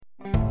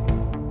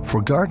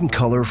For garden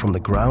color from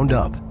the ground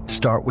up,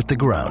 start with the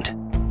ground.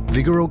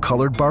 Vigoro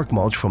colored bark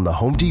mulch from the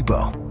Home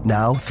Depot.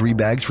 Now 3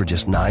 bags for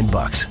just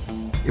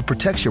 $9. It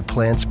protects your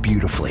plants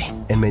beautifully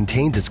and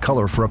maintains its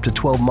color for up to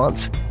 12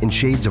 months in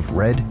shades of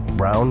red,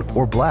 brown,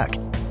 or black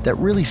that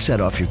really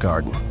set off your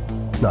garden.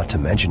 Not to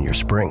mention your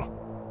spring.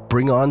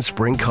 Bring on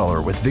spring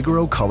color with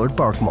Vigoro colored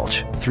bark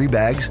mulch. 3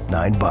 bags,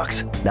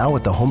 $9. Now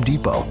at the Home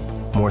Depot.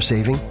 More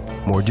saving,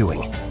 more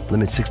doing.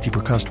 Limit 60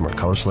 per customer.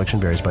 Color selection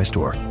varies by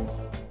store.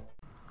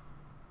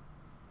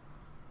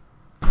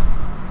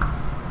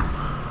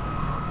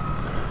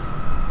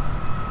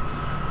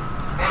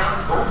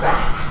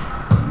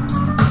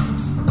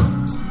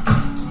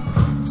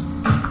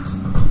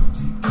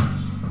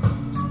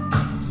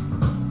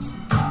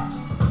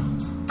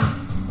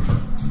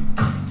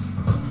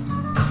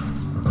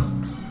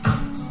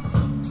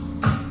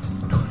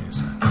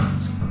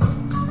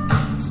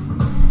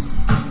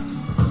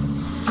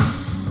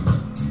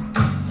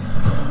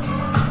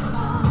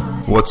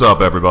 What's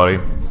up, everybody?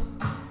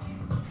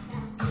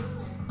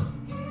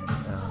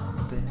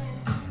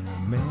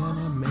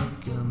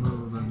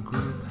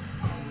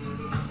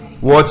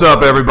 What's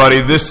up, everybody?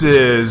 This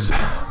is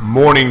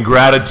Morning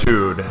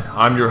Gratitude.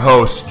 I'm your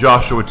host,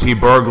 Joshua T.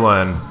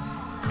 Berglund,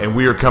 and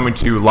we are coming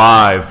to you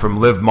live from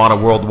Live Mana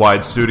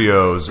Worldwide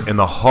Studios in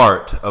the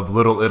heart of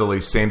Little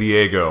Italy, San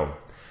Diego.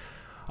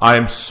 I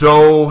am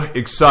so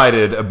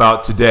excited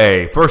about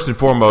today. First and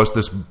foremost,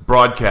 this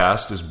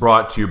broadcast is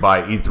brought to you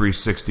by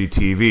E360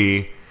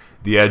 TV,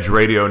 the Edge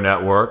Radio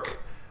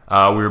Network.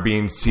 We're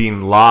being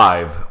seen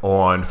live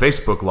on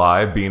Facebook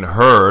Live, being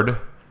heard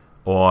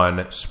on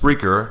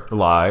Spreaker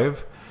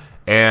Live,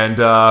 and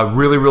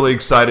really, really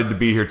excited to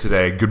be here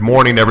today. Good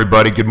morning,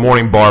 everybody. Good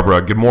morning,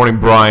 Barbara. Good morning,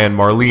 Brian,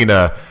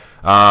 Marlena.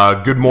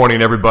 Good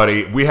morning,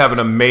 everybody. We have an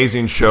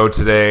amazing show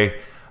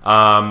today.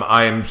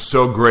 I am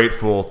so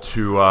grateful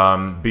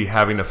to be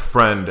having a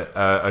friend,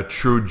 a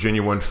true,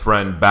 genuine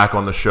friend, back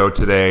on the show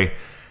today,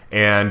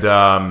 and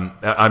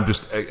I'm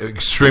just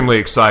extremely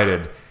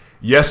excited.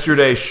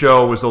 Yesterday's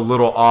show was a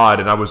little odd,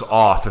 and I was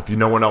off. If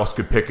no one else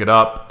could pick it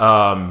up,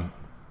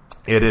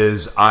 it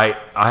is I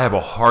have a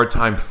hard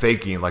time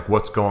faking like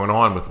what's going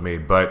on with me,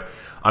 but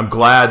I'm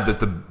glad that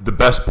the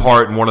best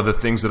part and one of the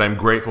things that I'm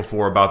grateful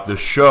for about this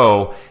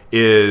show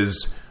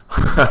is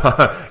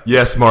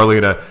yes,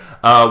 Marlena.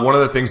 One of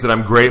the things that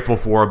I'm grateful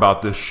for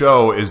about this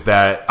show is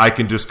that I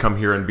can just come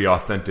here and be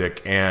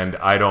authentic, and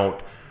I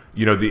don't,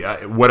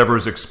 whatever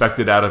is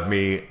expected out of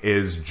me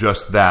is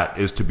just that,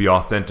 is to be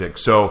authentic.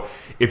 So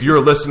if you're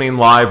listening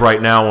live right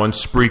now on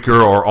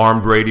Spreaker or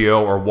Armed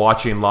Radio or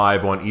watching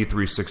live on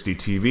E360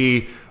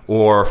 TV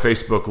or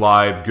Facebook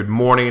Live, good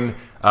morning.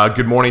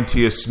 Good morning,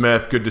 Tia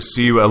Smith. Good to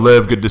see you.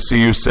 Liv, good to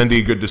see you.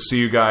 Cindy, good to see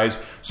you guys.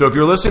 So if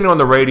you're listening on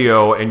the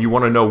radio and you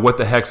want to know what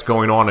the heck's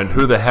going on and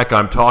who the heck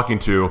I'm talking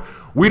to,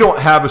 we don't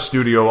have a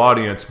studio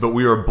audience, but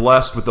we are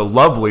blessed with a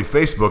lovely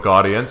Facebook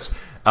audience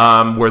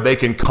where they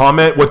can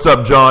comment. What's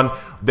up, John?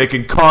 They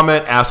can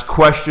comment, ask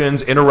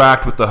questions,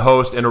 interact with the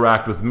host,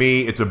 interact with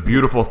me. It's a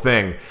beautiful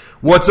thing.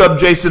 What's up,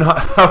 Jason?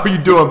 How are you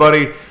doing,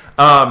 buddy?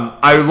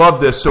 I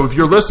love this. So if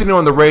you're listening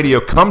on the radio,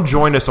 come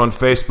join us on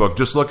Facebook.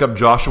 Just look up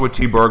Joshua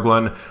T.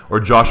 Berglund or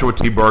Joshua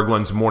T.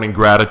 Berglund's Morning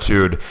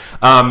Gratitude.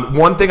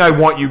 One thing I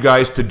want you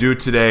guys to do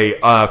today,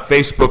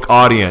 Facebook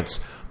audience,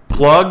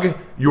 plug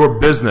your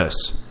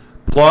business.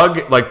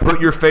 Put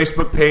your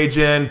Facebook page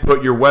in,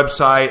 put your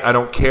website, I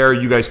don't care,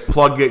 you guys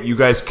plug it, you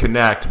guys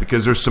connect,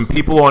 because there's some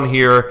people on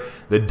here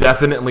that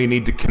definitely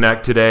need to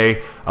connect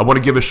today. I want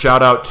to give a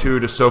shout out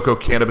to Soko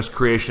Cannabis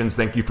Creations.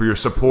 Thank you for your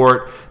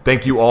support.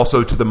 Thank you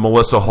also to the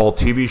Melissa Hull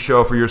TV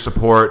show for your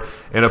support,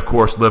 and of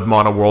course, Live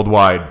Mana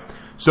Worldwide.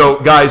 So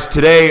guys,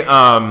 today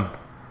I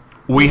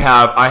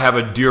have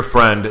a dear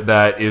friend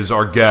that is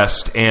our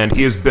guest, and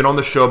he has been on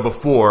the show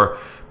before,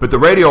 but the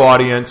radio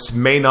audience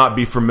may not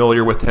be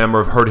familiar with him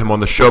or have heard him on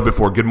the show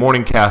before. Good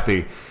morning,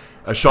 Kathy.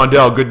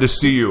 Shondell, good to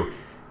see you.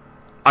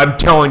 I'm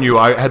telling you,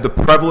 I had the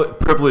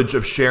privilege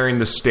of sharing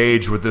the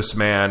stage with this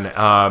man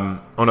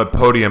on a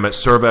podium at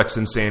Cervex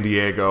in San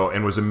Diego,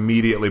 and was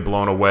immediately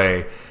blown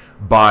away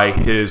by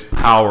his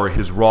power,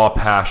 his raw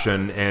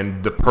passion,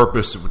 and the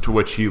purpose to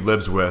which he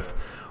lives with.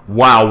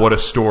 Wow, what a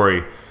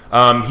story.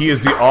 He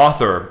is the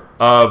author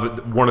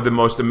of one of the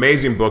most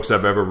amazing books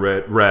I've ever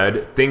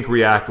read, Think,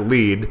 React,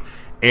 Lead.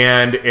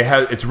 And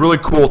it's really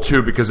cool,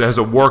 too, because it has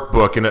a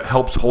workbook, and it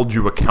helps hold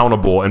you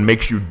accountable and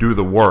makes you do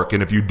the work.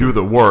 And if you do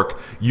the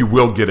work, you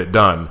will get it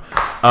done.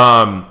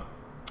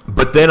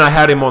 But then I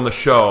had him on the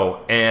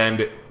show,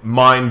 and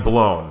mind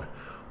blown.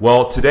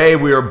 Well, today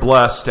we are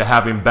blessed to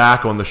have him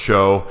back on the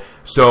show.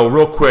 So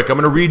real quick, I'm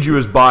going to read you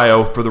his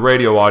bio for the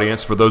radio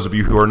audience, for those of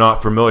you who are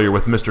not familiar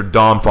with Mr.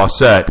 Dom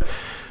Fausette.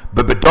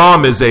 But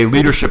Dom is a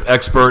leadership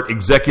expert,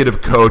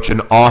 executive coach,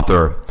 and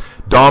author.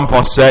 Dom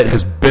Fausette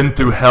has been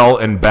through hell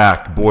and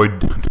back, boy.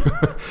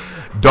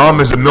 Dom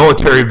is a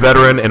military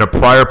veteran and a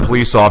prior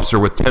police officer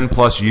with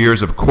 10-plus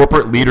years of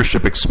corporate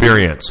leadership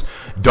experience.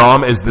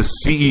 Dom is the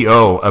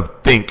CEO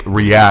of Think,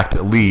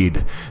 React,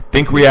 Lead.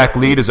 Think, React,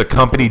 Lead is a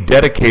company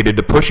dedicated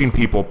to pushing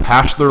people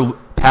past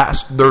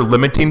past their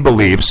limiting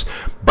beliefs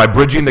by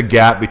bridging the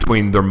gap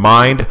between their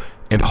mind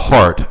and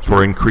heart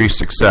for increased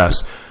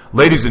success.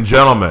 Ladies and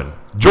gentlemen,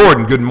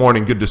 Jordan, good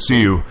morning. Good to see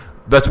you.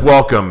 Let's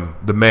welcome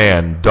the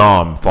man,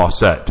 Dom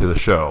Fausette, to the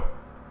show.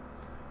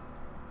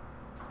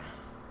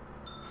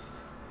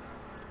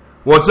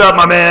 What's up,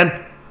 my man?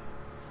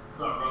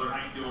 What's up, brother?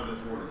 How you doing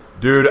this morning?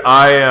 Dude,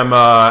 I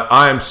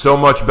am so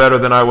much better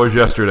than I was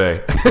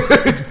yesterday.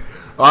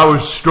 I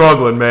was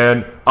struggling,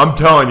 man. I'm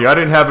telling you, I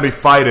didn't have any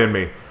fight in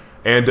me.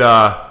 And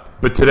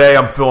but today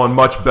I'm feeling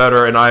much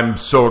better, and I'm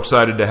so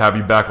excited to have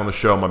you back on the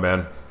show, my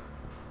man.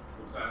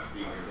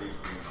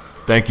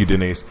 Thank you,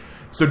 Denise.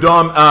 So,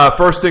 Dom,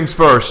 first things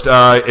first,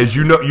 as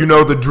you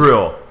know the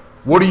drill.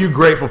 What are you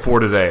grateful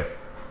for today?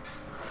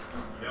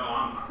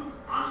 I'm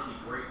honestly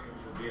grateful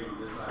for being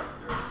on this side of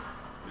the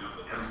dirt.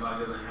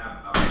 Everybody doesn't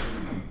have the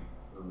opportunity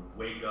to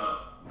wake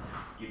up,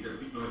 get their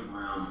feet on the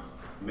ground,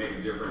 make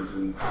a difference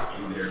in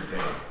their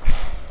day.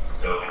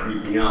 So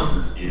everything else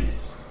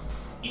is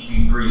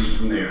easy breezy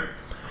from there.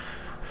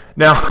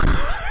 Now,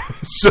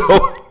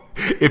 so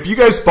if you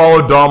guys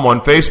follow Dom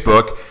on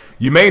Facebook,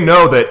 you may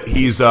know that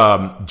he's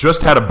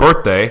just had a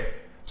birthday.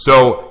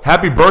 So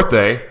happy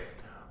birthday.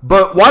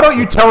 But why don't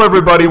you tell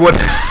everybody what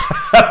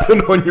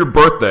happened on your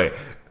birthday?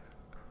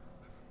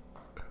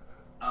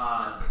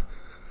 My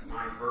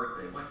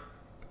birthday? What?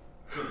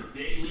 So the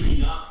day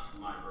leading up to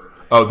my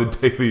birthday. Oh, the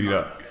day leading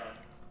up.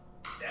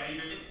 That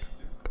even is.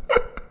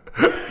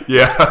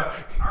 Yeah.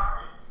 All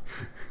right.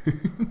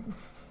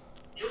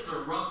 It was a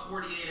rough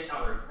 48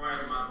 hours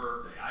prior to my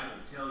birthday. I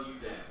will tell you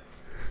that.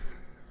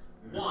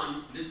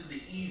 One, this is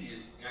the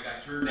easiest thing. I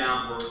got turned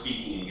down for a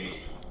speaking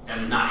engagement. That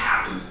has not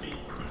happened to me.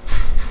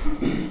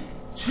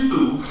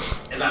 Two,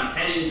 as I'm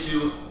heading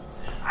to,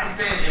 I'd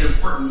say an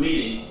important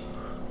meeting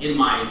in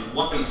my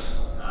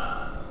wife's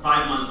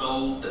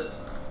 5-month-old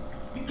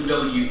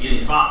BMW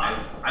N5,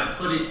 I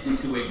put it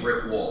into a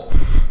brick wall.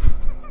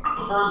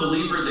 I'm a firm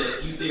believer that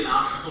if you see an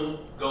obstacle,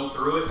 go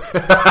through it.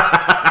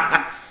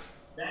 That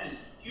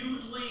is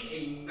usually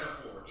a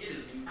metaphor. It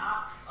is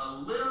not a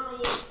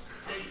literal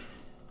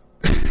statement.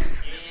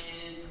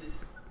 And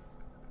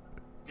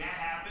that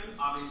happens.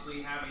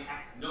 Obviously,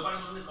 nobody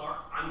was in the car.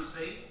 I'm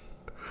safe.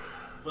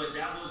 But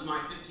that was my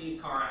 15th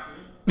car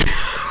accident.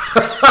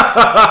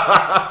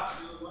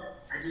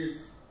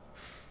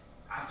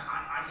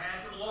 I've had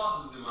some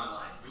losses in my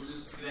life. We'll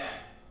just say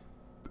that.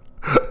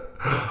 My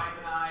wife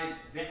and I,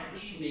 that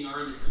evening, are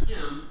in the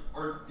gym,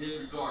 or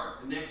disregard.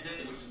 The next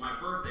day, which is my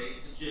birthday,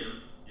 at the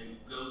gym, and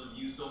those of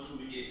you social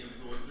media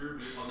influencers,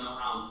 you all know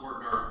how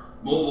important our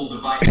mobile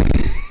device is.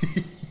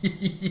 A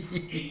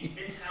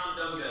 10-pound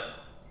dumbbell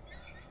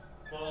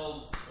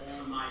falls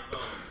on my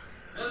phone.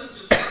 Doesn't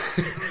just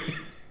scream.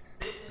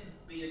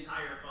 The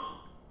entire phone.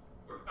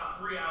 We're about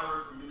 3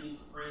 hours from meeting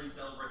some friends,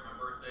 celebrate my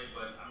birthday,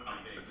 but I'm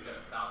like, babe, we gotta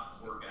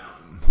stop this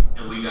workout,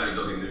 and we gotta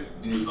go get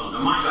a new phone. Now,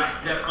 mind you, I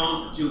had that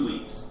phone for 2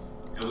 weeks,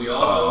 and we all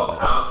know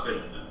how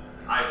expensive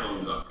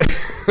iPhones are.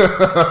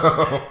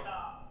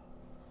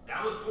 That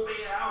was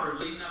 48 hours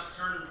leading up to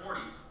turning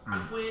 40. I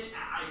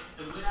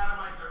went out of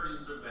my 30s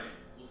with a bang.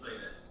 We'll say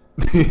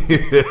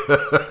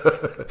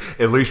that.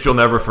 At least you'll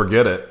never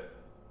forget it.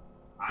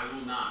 I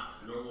will not,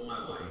 nor will my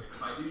wife.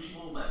 If I do, she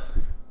won't let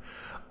me.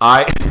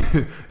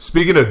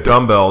 Speaking of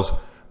dumbbells,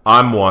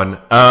 I'm one.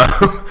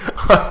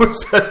 I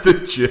was at the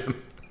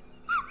gym.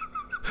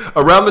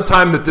 Around the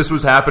time that this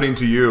was happening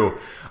to you,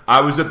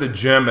 I was at the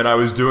gym and I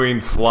was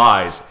doing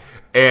flies.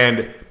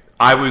 And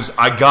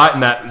I got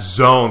in that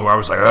zone where I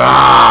was like,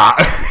 ah!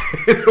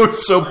 It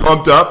was so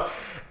pumped up.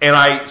 And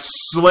I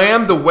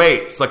slammed the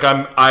weights. Like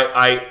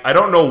I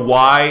don't know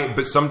why,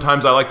 but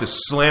sometimes I like to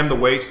slam the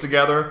weights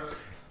together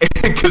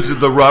because of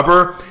the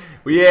rubber.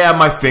 Yeah,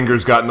 my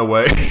fingers got in the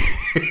way.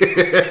 Good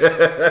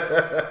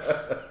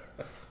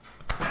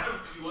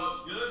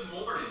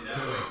morning.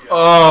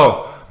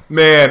 Oh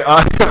man,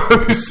 I'm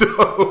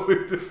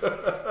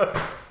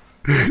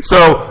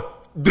so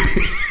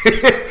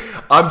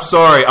I'm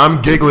sorry,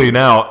 I'm giggly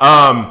now.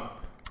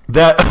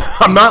 That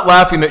I'm not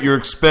laughing at your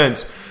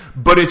expense,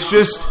 but it's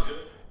just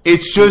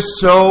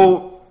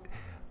so.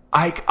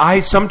 I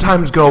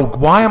sometimes go,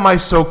 why am I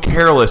so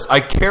careless? I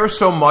care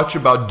so much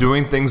about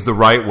doing things the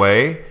right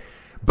way.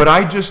 But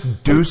I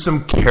just do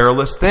some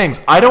careless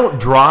things. I don't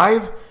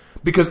drive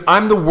because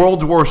I'm the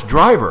world's worst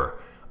driver.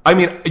 I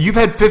mean, you've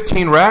had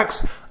 15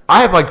 wrecks.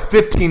 I have like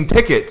 15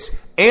 tickets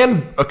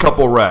and a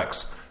couple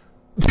wrecks.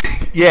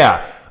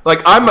 Yeah,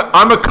 like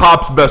I'm a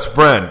cop's best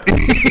friend.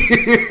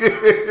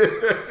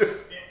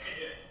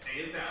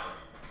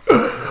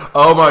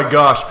 Oh my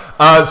gosh.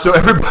 So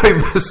everybody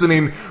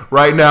listening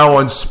right now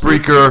on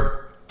Spreaker,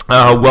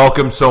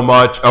 welcome so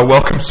much.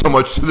 Welcome so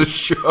much to the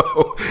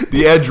show.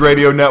 The Edge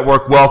Radio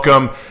Network,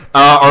 welcome.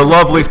 Our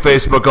lovely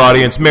Facebook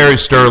audience, Mary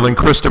Sterling,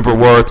 Christopher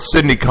Worth,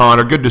 Sydney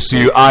Connor, good to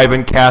see you.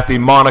 Ivan, Kathy,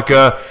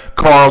 Monica,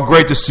 Carl,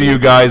 great to see you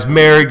guys.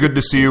 Mary, good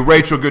to see you.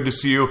 Rachel, good to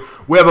see you.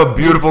 We have a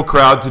beautiful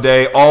crowd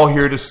today, all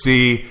here to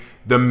see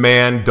the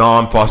man,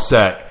 Dom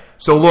Fausette.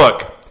 So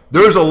look,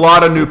 there's a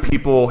lot of new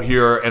people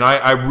here, and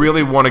I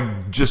really want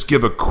to just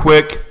give a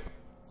quick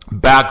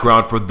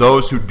background for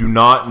those who do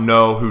not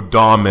know who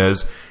Dom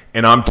is.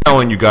 And I'm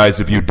telling you guys,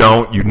 if you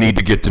don't, you need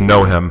to get to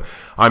know him.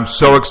 I'm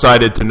so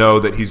excited to know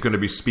that he's going to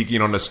be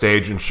speaking on a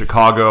stage in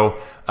Chicago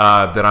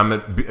that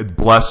I'm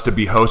blessed to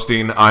be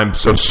hosting. I'm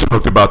so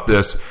stoked about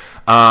this.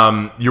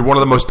 You're one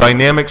of the most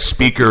dynamic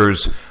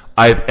speakers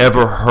I've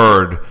ever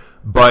heard.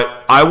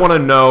 But I want to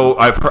know,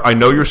 I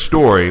know your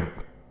story,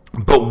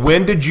 but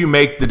when did you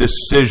make the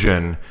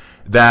decision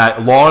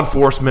that law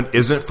enforcement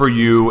isn't for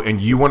you and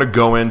you want to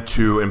go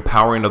into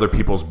empowering other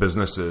people's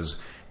businesses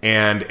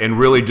and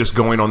really just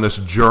going on this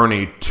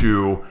journey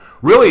to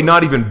really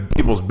not even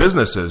people's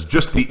businesses,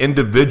 just the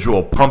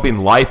individual, pumping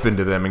life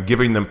into them and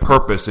giving them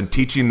purpose and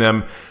teaching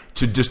them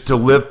to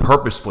live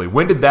purposefully?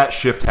 When did that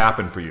shift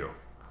happen for you?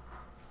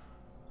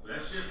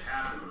 That shift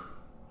happened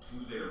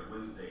Tuesday or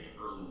Wednesday,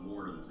 early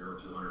morning,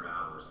 0200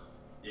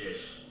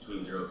 hours-ish,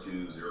 between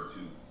 02,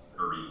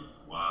 02:30,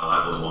 while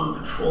I was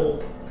on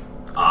patrol.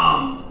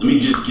 Let me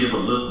just give a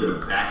little bit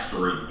of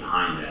backstory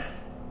behind that.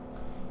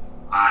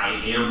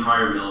 I am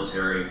prior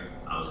military.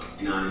 I was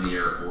K-9 in the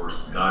Air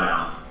Force, got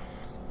out.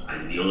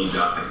 The only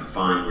job I could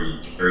find where you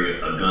carry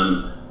a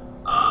gun,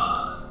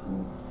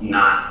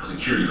 not a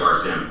security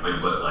guard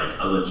standpoint, but like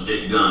a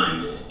legit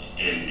gun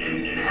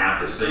and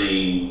have the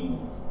same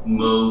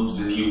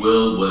modes, if you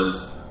will,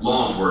 was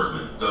law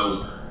enforcement.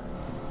 So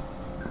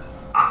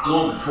I was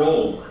on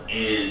patrol,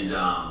 and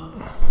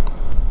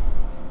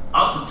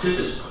up to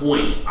this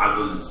point, I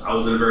was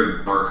in a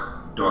very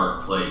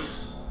dark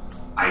place.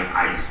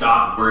 I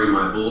stopped wearing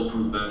my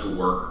bulletproof vest to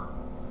work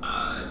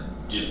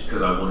just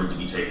because I wanted to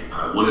be taken.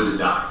 I wanted to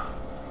die.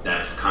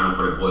 That's kind of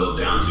what it boiled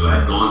down to. I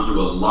had gone through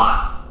a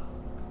lot.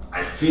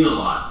 I've seen a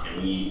lot, and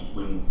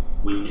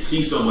when you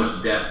see so much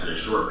death in a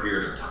short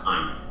period of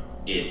time,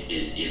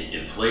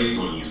 it plays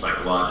on you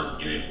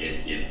psychologically,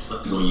 and it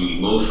plays on you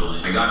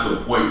emotionally. I got to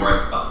a point where I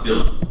stopped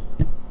feeling.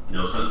 You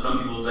know, some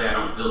people say I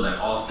don't feel that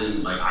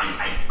often. Like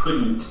I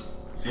couldn't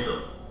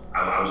feel.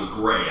 I was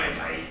gray.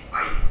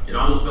 It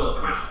almost felt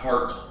like my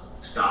heart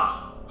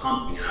stopped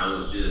pumping, and I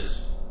was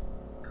just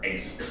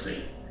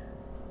existing.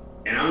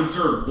 And I would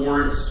serve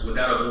warrants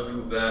without a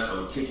bulletproof vest. I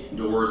would kick in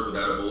doors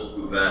without a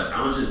bulletproof vest.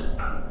 I was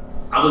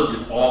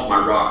just off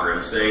my rocker.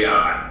 And say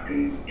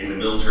in the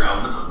military, I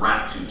was not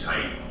wrapped too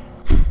tight.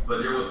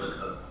 But there was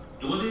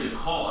it wasn't even a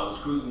call. I was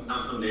cruising down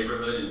some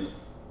neighborhood, and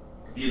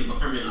the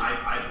environment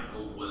I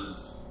patrolled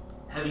was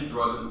heavy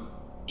drug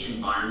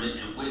environment,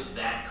 and with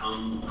that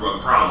come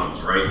drug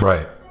problems, right?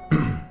 Right.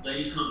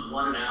 Lady comes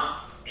running out,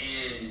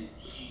 and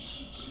she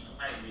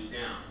flags me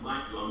down.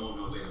 Mind you, I'm on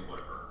my way to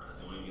work. That's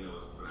the only thing that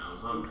was when I was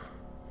hungry.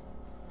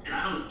 And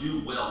I don't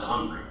do well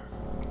hungry.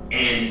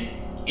 And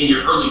in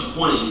your early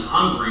 20s,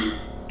 hungry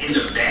and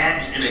a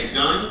badge and a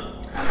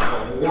gun, that's like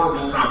a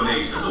horrible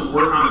combination. That's a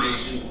worst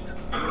combination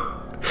ever.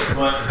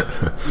 But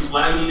she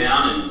flagged me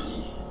down,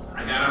 and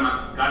I got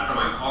out of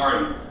my car,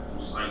 and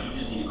was like, you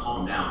just need to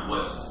calm down.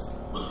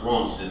 What's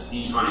wrong? She said,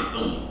 Steve's trying to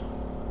kill me.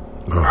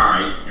 All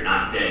right, you're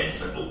not dead.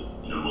 So,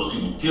 most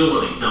people kill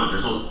or they don't.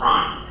 There's no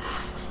crime.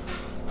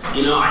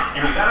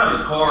 I got out of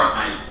the car, and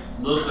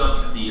I looked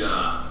up at the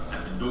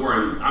door,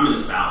 and I'm in the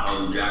South. I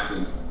was in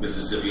Jackson,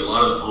 Mississippi. A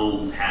lot of the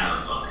homes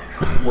have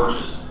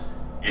porches.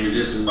 And in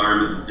this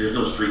environment, there's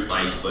no street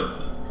lights, but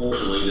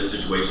fortunately in this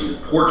situation, the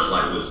porch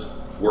light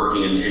was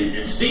working.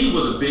 And Steve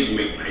was a big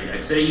man.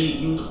 I'd say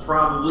he was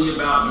probably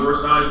about your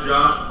size,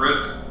 Josh,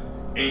 ripped.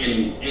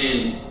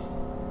 And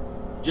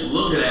just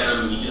looking at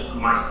him,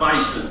 my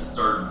spidey sense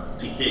started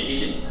to kick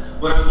in.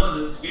 But I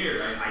wasn't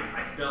scared.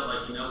 I felt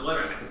like, you know what,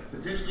 I could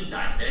potentially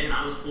die today, and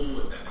I was cool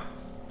with that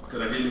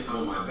because I didn't come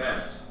on my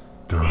best.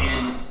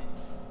 And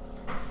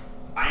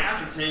I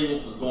ascertained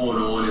what was going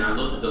on, and I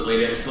looked at the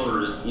lady. I just told her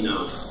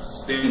to,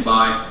 stand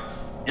by.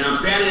 And I'm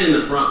standing in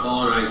the front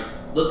lawn, and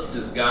I looked at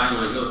this guy, and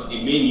I'm like, yo,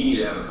 Steve, me and you need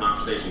to have a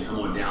conversation. Come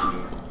on down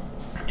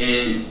here.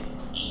 And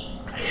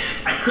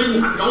I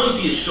could only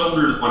see his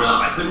shoulders went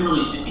up. I couldn't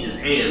really see his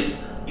hands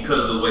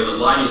because of the way the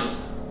lighting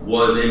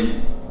was.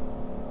 And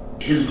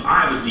I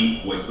have a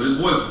deep voice, but his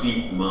voice is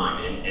deep in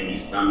mine,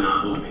 and I'm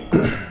not moving,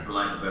 for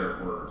lack of better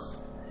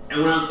words.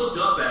 And when I looked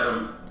up at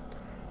him,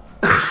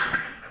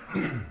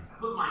 I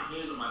put my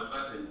hand on my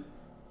weapon,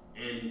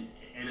 and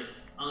it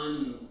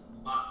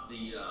unlocked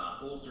the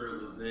holster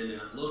it was in,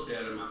 and I looked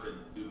at him. I said,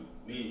 dude,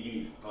 me and you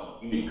need to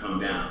talk. You need to come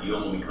down. You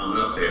don't want me coming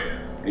up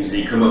there. And he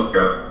said, come up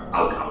here,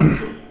 I'll kill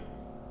you.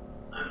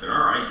 I said, all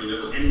right,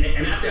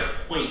 and at that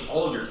point,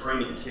 all of your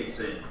training kicks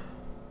in.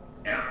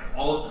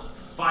 All of the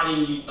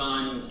fighting you've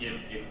done,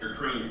 if you're a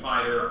trained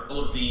fighter,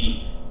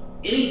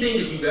 anything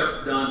that you've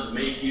ever done to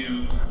make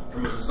you,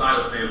 from a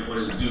societal standpoint,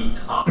 is dude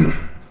tough.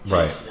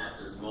 Right. At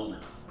this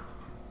moment.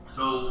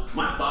 So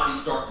my body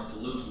started to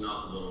loosen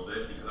up a little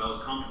bit because I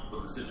was comfortable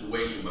with the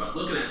situation. But I'm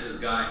looking at this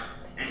guy,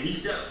 and he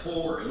stepped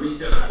forward. And when he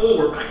stepped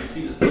forward, I could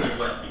see the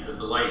silhouette because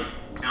the light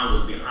now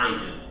was behind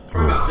him.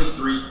 Probably about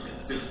 6'3",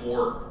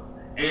 6'4",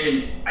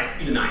 and I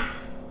see the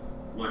knife.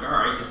 I'm like, all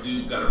right, this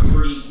dude's got he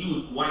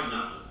was white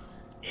knuckle.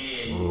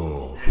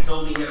 And I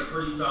told me he had a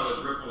pretty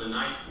solid grip on the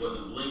knife. He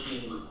wasn't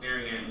blinking. He was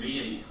staring at me,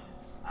 and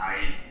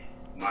I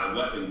my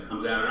weapon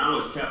comes out, and I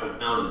always kept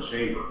it out in the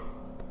chamber.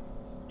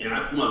 And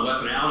I put my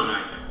weapon out, and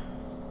I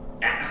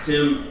asked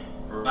him,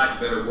 for lack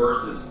of better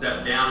words, to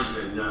step down. He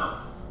said no.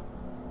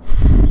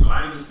 So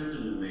I had a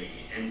decision to make,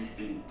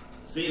 and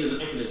seeing the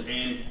knife in his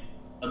hand,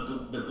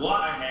 the Glock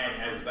I had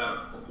has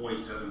about a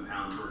 4.7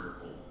 pound trigger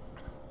pull.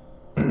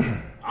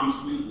 I'm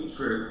squeezing the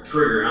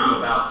trigger, and I'm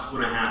about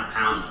 2.5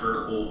 pounds of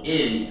trigger pull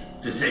in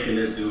to taking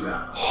this dude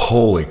out.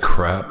 Holy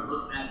crap.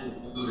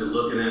 I'm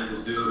looking at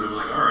this dude, and I'm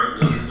like, all right,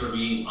 this is going to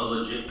be a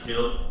legit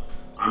kill.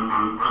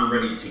 I'm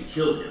ready to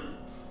kill him.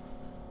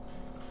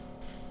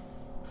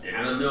 And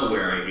out of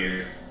nowhere, I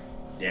hear,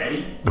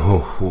 Daddy?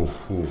 Oh.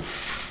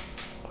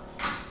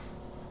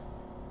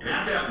 And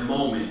at that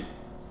moment,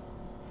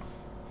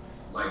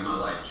 like, my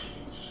life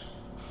changed.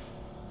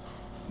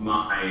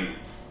 My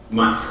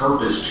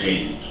purpose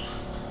changed.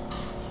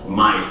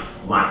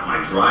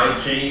 My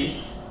drive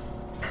changed.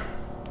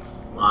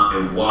 My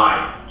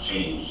why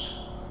changed.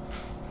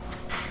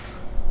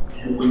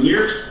 And when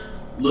you're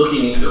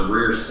looking at the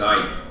rear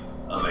sight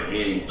of a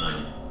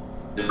handgun,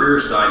 the rear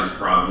sight is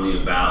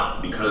probably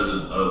about, because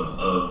of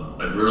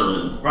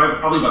adrenaline, it's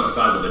probably about the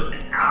size of an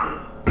apple.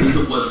 At least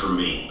it was for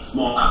me, a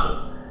small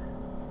apple.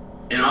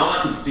 And all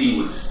I could see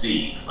was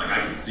Steve. Like,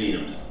 I could see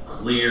him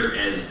clear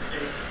as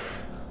day.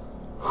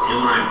 And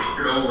when I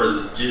peered over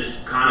and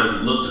just kind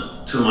of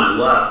looked to my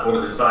left,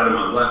 over the side of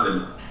my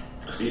weapon,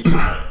 I see a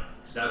child,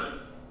 7.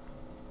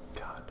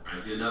 God. I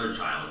see another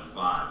child,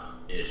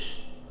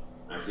 5-ish.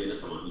 I see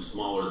another one who's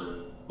smaller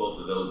than both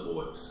of those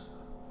boys.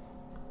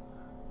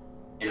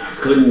 And I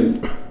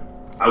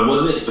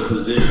wasn't in a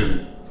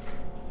position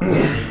to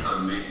take a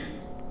man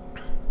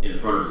in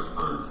front of his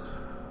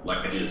sons. Like,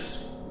 I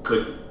just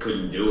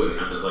couldn't do it.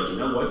 And I was like, you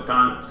know what, it's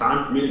time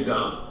for me to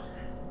go.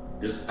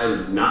 This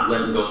guy's not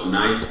letting go of the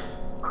knife.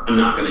 I'm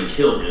not going to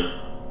kill him.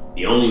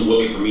 The only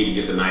way for me to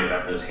get the knife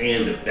out of his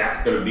hands, if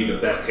that's going to be the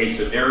best case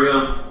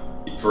scenario,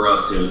 is for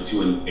us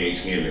to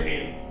engage hand to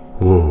hand.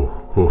 So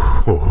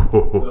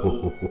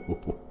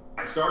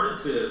I started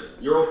to,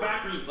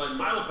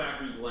 my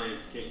olfactory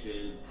glands kicked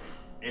in,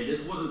 and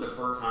this wasn't the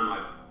first time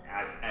I've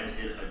had an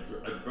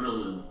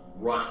adrenaline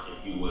rush,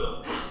 if you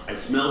will. I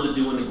smelled the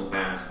dew in the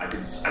grass. I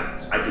could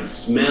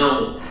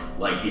smell,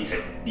 like, the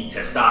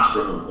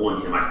testosterone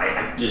on him.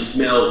 I could just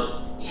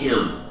smell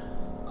him.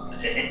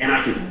 And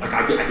I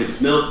could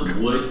smell the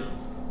wood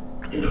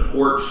in the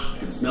porch. I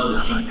could smell the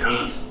sheet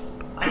paint.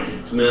 I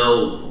could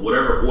smell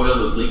whatever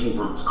oil was leaking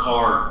from his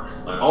car.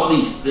 Like, all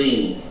these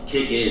things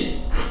kick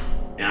in,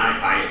 and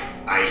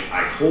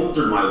I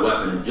holstered my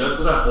weapon. And just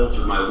as I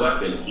holstered my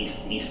weapon, he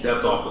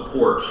stepped off the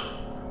porch,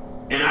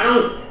 and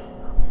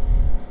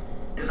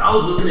as I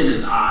was looking in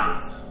his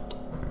eyes,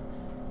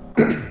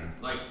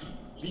 like,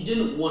 he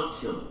didn't want to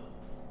kill me.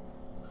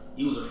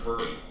 He was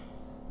afraid.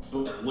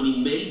 But when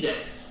he made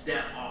that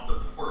step off the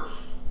porch,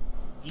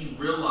 he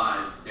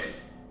realized that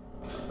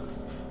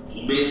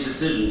he made a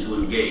decision to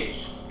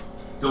engage.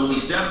 So when he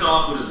stepped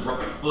off with his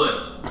right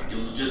foot, it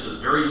was just a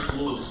very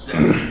slow step.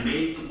 And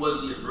maybe it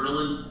was the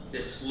adrenaline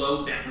that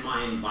slowed down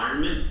my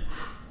environment.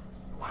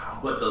 Wow.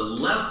 But the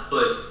left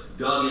foot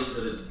dug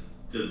into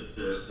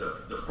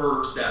the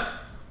first step,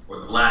 or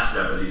the last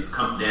step as he's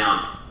come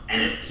down,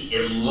 and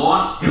it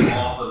launched him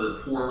off of the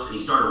porch, and he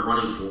started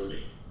running towards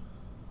me.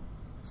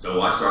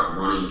 So I started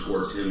running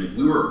towards him, and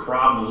we were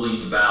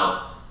probably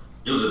about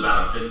a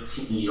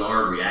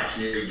 15-yard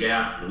reactionary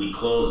gap, and we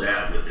closed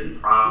that within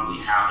probably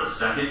half a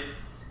second,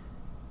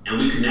 and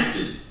we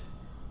connected.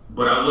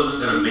 But I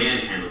wasn't going to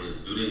manhandle this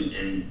dude,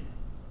 and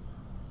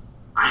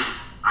I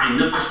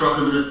know I struck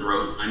him in the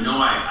throat. I know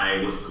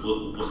I was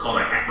called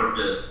a hammer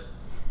fist,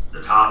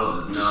 the top of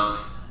his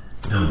nose,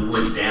 and we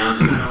went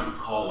down, and I don't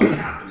recall what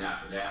happened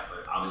after that,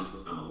 but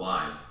obviously I'm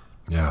alive.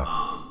 Yeah.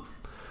 I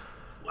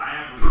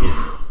apprehended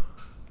him.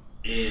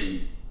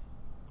 And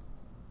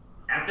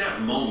at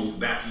that moment,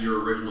 back to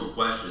your original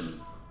question,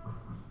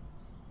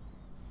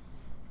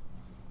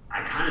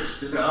 I kind of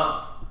stood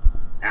up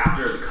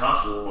after the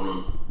cuffs were on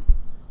him,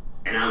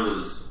 and I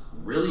was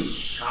really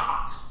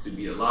shocked to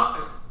be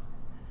alive.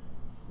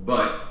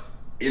 But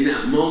in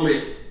that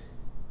moment,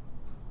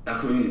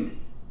 that's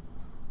when,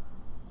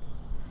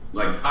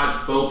 like, God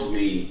spoke to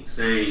me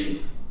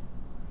saying,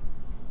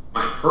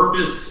 my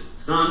purpose,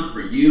 son, for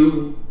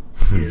you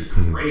is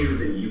greater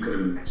than you could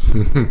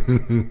imagine.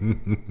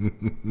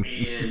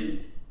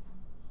 And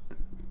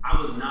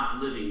I was not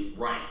living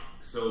right.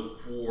 So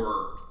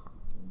for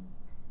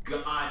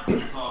God to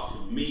talk to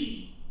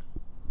me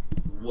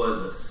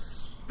was a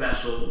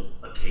special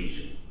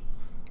occasion.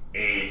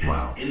 And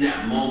in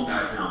that moment,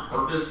 I found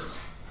purpose.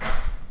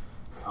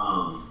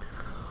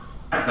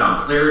 I found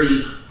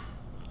clarity.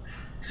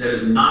 He said,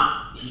 it's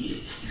not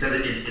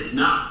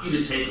for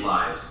you to take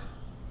lives.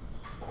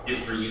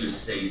 It's for you to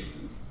save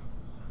them.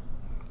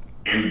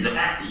 And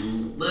that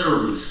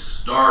literally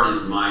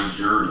started my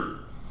journey.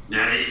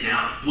 Now,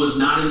 it was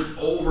not an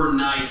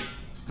overnight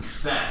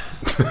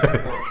success or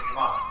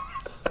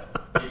process.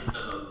 It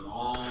took a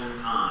long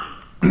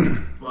time.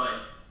 But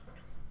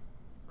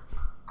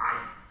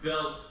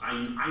I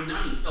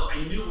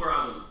knew where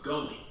I was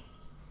going.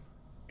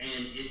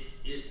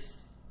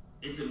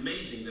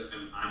 amazing that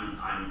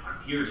I'm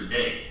here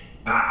today.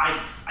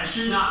 I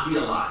should not be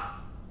alive.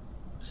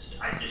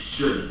 I just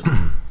shouldn't.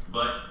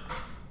 But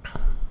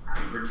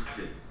I'm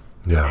protected.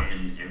 Yeah.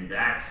 And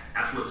that's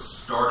what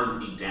started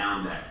me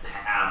down that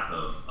path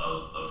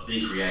of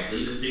think, react,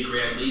 lead. And think,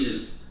 react, lead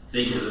is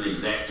think as an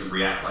executive,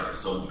 react like a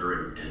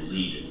soldier, and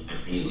lead.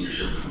 And think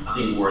leadership is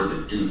nothing more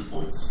than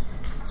influence.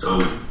 So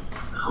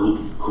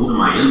who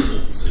am I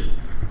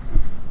influencing?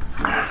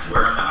 That's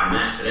where I'm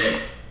at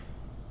today.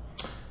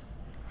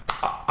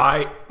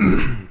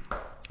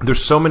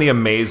 There's so many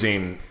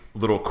amazing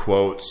little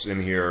quotes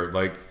in here.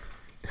 Like,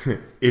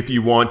 if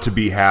you want to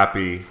be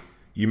happy,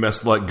 you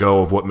must let go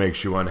of what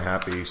makes you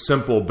unhappy.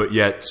 Simple, but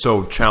yet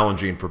so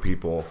challenging for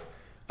people.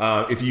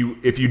 If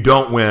you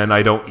don't win,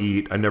 I don't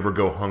eat. I never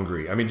go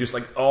hungry. I mean, just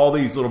like all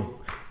these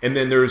little. And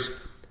then there's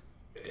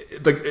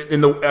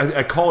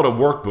I call it a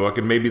workbook,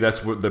 and maybe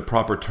that's what the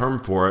proper term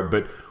for it.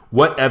 But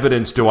what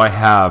evidence do I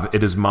have?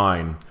 It is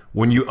mine.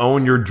 When you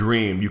own your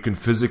dream, you can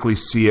physically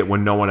see it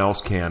when no one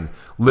else can.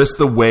 List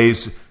the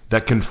ways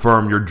that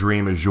confirm your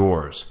dream is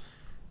yours.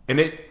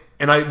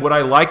 What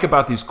I like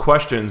about these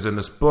questions in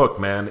this book,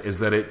 man, is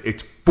that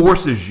it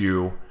forces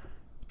you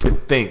to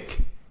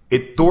think.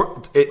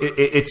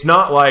 It's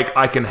not like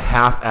I can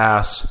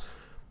half-ass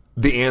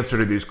the answer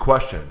to these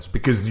questions,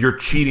 because you're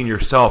cheating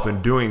yourself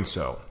in doing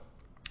so.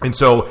 And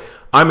so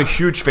I'm a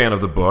huge fan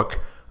of the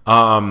book,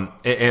 and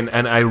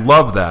I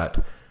love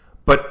that.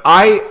 But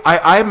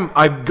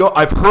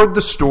I've heard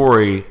the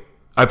story.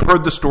 I've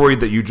heard the story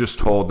that you just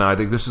told. Now I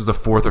think this is the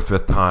 4th or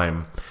 5th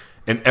time,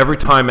 and every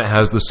time it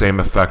has the same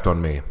effect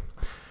on me.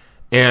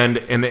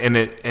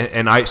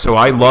 So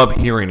I love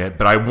hearing it,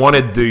 but I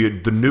wanted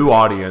the new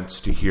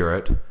audience to hear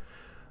it.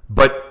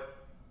 But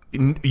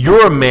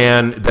you're a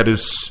man that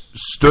has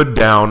stood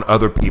down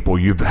other people.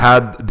 You've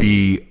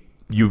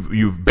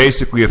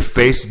basically have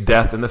faced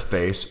death in the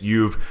face.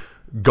 You've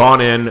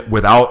gone in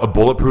without a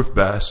bulletproof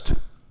vest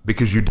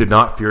because you did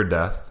not fear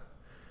death.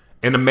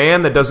 And a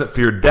man that doesn't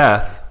fear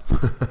death,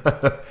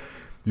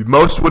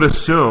 most would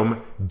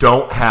assume,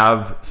 don't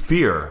have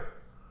fear.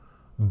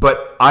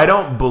 But I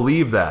don't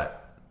believe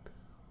that.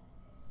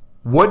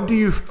 What do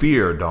you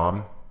fear,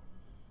 Dom?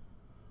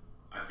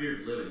 I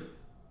feared living.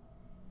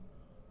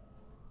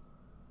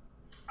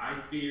 I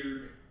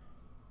feared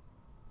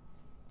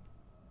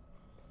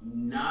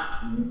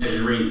not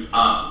measuring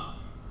up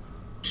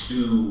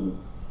to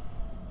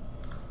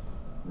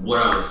what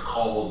I was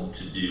called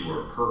to do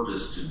or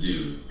purposed to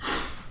do.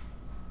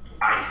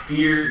 I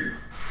feared,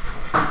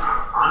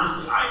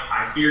 honestly,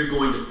 I feared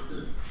going to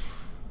prison.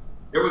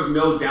 There was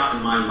no doubt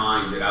in my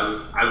mind that I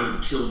would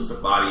have killed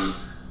somebody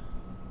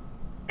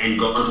and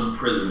gone to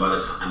prison by the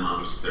time I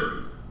was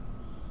 30.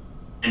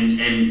 And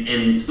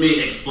let me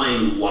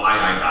explain why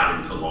I got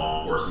into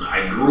law enforcement.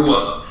 I grew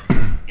up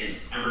in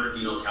San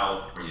Bernardino,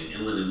 California,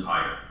 Inland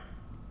Empire.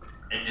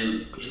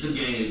 And it's a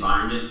gang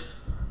environment.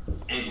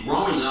 And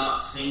growing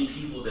up, seeing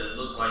people that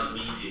look like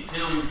me get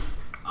killed,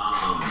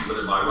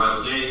 whether by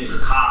rival gangs or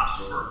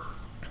cops or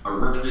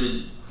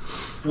arrested,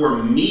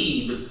 for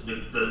me,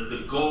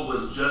 the goal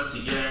was just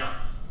to get out,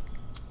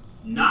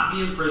 not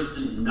be in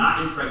prison,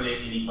 not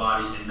impregnate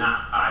anybody, and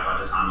not die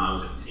by the time I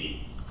was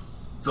 18.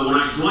 So when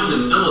I joined the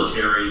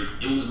military,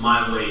 it was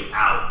my way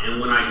out. And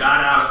when I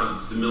got out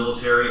of the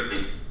military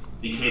and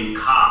became a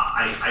cop,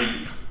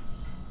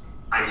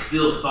 I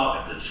still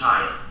thought as a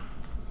child.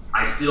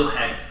 I still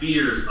had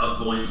fears of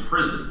going to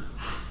prison.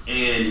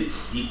 And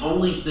the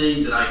only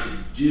thing that I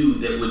could do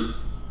that would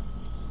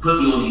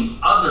put me on the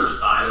other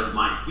side of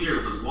my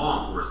fear was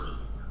law enforcement.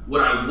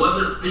 What I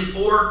wasn't ready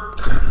for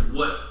is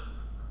what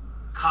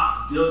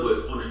cops deal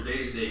with on a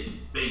day-to-day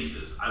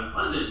basis. I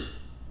wasn't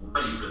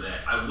ready for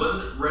that. I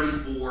wasn't ready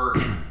for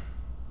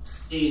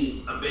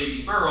seeing a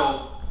baby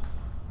girl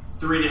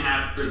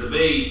 3.5 years of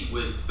age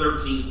with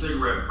 13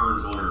 cigarette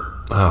burns on her.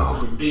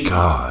 Oh,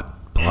 God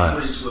bless.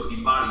 And put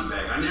into a body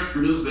bag. I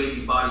never knew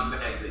baby body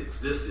bags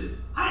existed.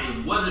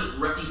 I wasn't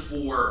ready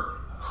for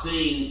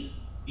seeing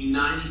a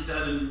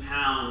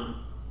 97-pound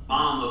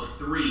mom of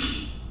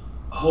 3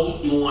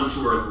 holding on to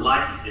her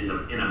life in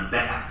a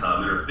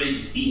bathtub and her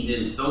face beaten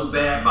in so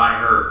bad by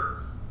her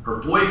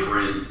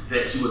boyfriend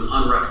that she was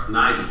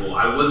unrecognizable.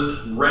 I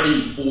wasn't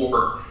ready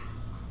for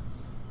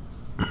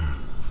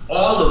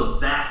all of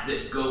that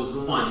goes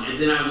on. And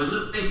then I was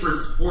ready for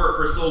it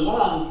for so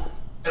long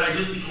that I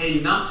just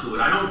became numb to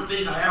it. I don't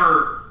think I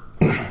ever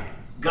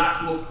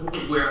got to a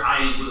point where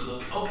I was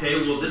like,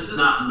 okay, well, this is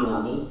not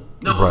normal.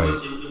 No, right.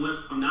 It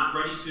went from not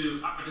ready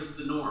to, this is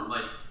the norm.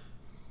 Like,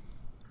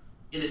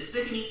 in a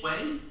sickening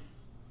way,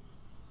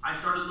 I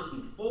started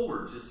looking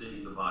forward to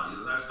seeing the bodies.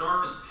 As I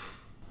started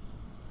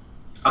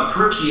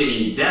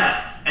appreciating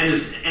death, and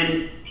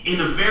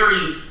in a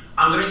very,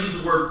 I'm going to use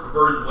the word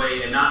perverted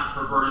way, and not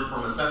perverted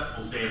from a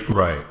sexual standpoint,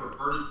 right. But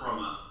perverted from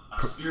a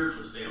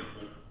spiritual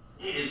standpoint.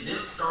 And then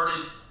I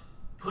started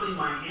putting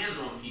my hands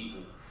on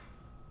people.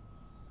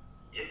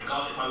 If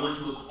I went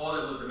to a call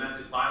that was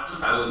domestic violence,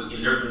 there's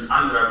been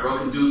times that I've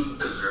broken dudes'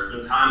 ribs. There's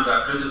been times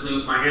I've physically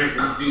with my hands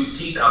knocked dudes'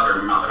 teeth out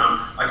their mouth.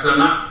 And I'm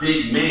not a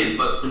big man,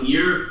 but when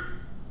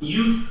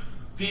you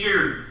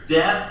fear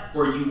death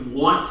or you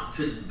want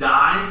to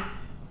die,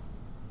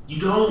 you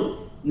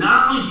don't.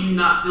 Not only do you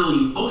not feel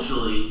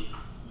emotionally,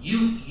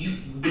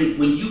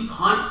 when you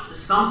punch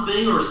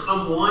something or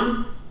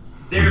someone,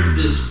 there's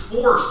this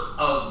force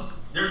of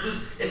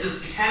it's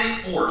this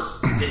satanic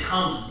force that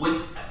comes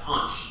with that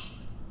punch,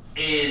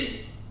 and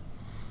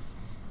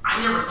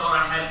I never thought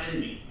I had it in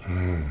me.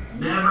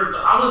 Never.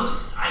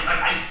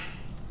 I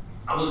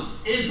was a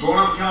kid growing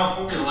up in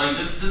California. Like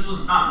this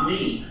was not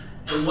me.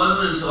 It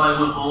wasn't until I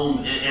went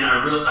home and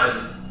I realized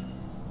that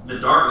the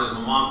darkness,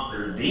 my mom,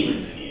 there's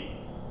demons in you.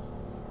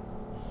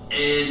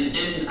 And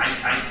then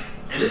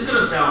and this is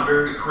gonna sound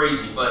very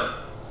crazy, but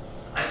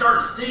I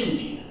started seeing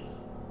demons.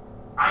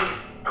 I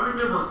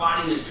remember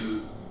fighting a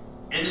dude,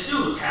 and the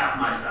dude was half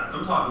my size.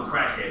 I'm talking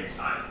crackhead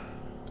size.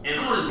 And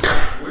I'm on his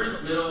back. We're in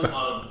the middle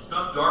of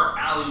some dark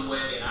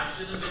alleyway, and I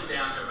shouldn't have been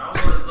down there, but I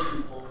was already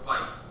looking for a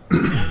fight.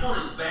 And I'm on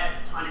his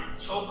back trying to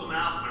choke him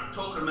out, and I'm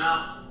choking him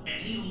out,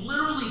 and he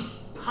literally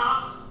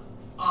pops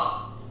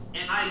up,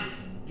 and I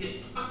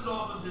get thrust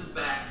off of his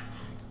back.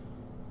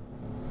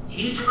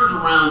 He turns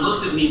around,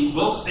 looks at me, we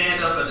both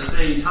stand up at the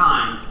same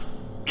time,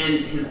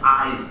 and his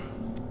eyes,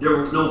 there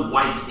was no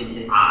white in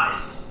his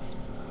eyes.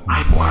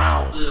 I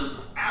grabbed him,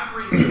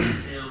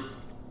 apprehended him,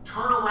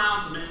 turn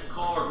around to make a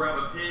call or grab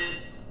a pen.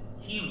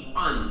 He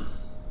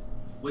runs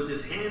with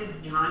his hands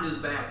behind his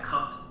back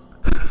cuffed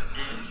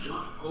and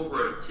jumped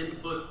over a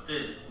 10-foot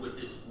fence with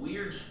this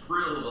weird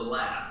shrill of a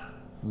laugh.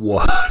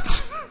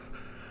 What?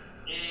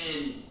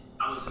 And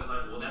I was just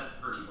like, well, that's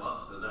 $30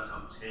 because that's how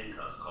much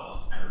handcuffs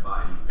cost. I had to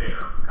buy a new pair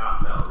of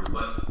cop salary.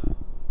 But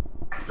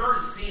I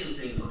started seeing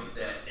things like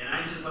that, and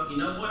I just like, you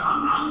know what?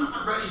 I'm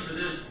not ready for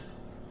this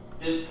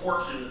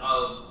portion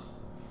of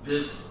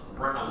this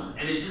realm.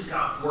 And it just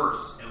got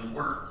worse and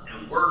worse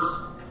and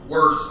worse and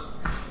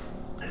worse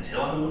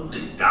until I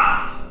wanted to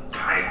die.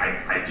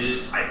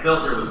 I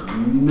felt there was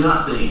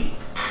nothing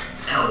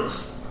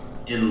else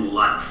in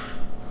life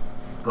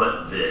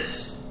but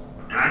this.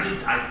 And I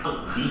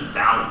felt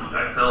devalued.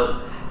 I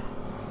felt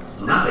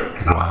nothing. I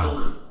stopped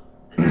feeling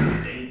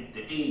it's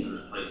a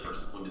dangerous place for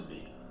someone to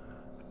be.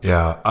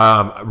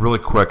 Yeah. Really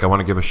quick, I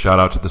want to give a shout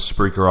out to the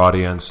Spreaker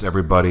audience,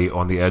 everybody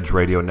on the Edge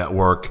Radio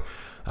Network.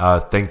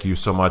 Thank you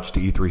so much to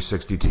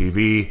E360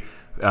 TV.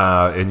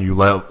 And you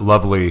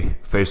lovely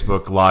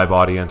Facebook Live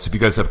audience. If you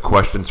guys have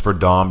questions for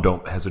Dom,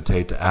 don't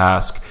hesitate to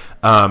ask.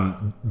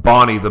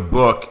 Bonnie, the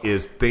book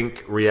is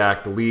Think,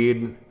 React,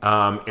 Lead.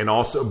 And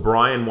also,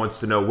 Brian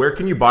wants to know, where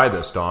can you buy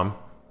this, Dom?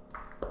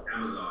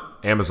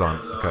 Amazon.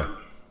 Okay.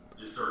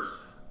 Just search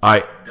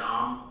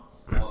Dom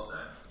Fausette.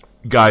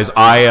 Guys,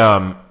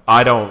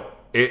 I don't.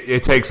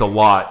 It takes a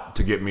lot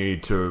to get me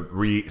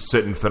to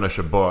sit and finish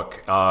a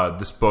book.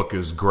 This book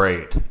is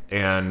great,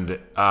 and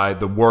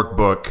the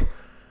workbook.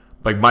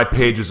 Like, my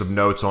pages of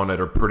notes on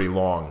it are pretty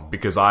long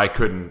because I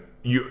couldn't.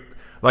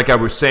 Like I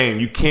was saying,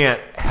 you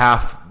can't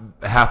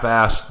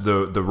half-ass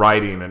the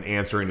writing and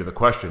answering to the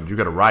questions. You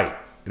got to write,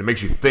 and it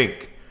makes you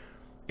think.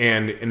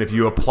 And if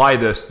you apply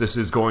this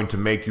is going to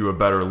make you a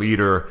better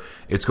leader.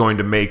 It's going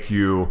to make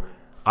you.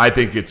 I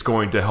think it's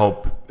going to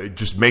help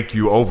just make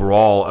you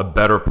overall a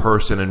better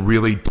person and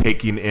really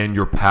taking in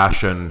your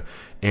passion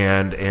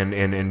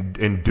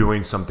and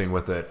doing something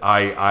with it.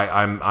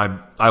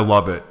 I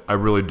love it. I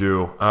really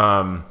do.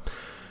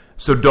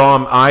 So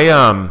Dom,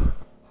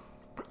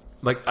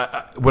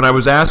 when I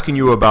was asking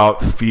you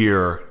about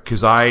fear,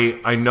 because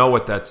I know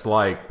what that's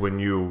like when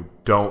you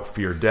don't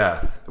fear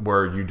death,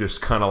 where you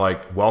just kind of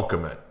like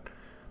welcome it.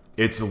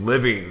 It's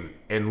living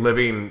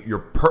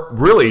your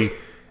really.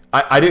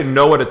 I didn't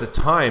know it at the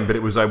time, but I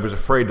was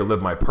afraid to live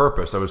my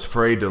purpose. I was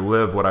afraid to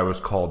live what I was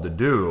called to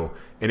do,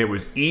 and it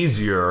was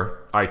easier,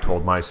 I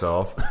told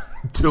myself,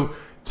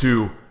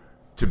 to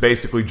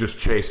basically just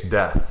chase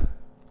death.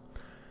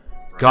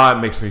 God, it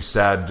makes me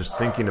sad just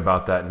thinking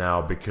about that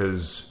now,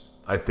 because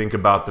I think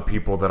about the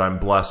people that I'm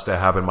blessed to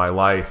have in my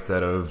life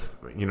that have,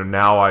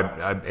 now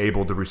I'm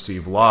able to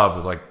receive love.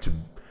 It's like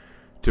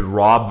to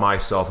rob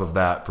myself of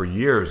that for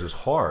years is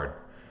hard,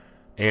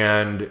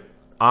 and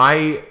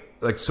I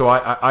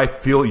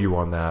feel you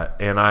on that,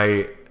 and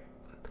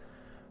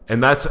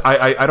that's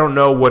I don't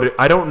know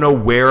I don't know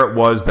where it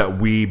was that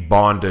we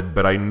bonded,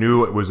 but I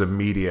knew it was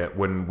immediate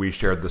when we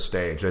shared the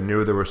stage. I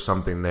knew there was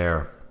something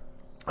there.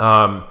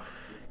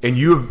 And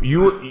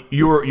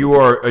you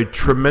are a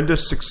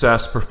tremendous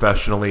success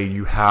professionally.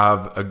 You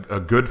have a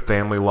good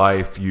family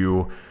life.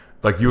 You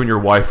and your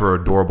wife are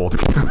adorable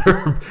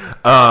together.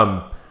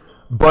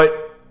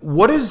 But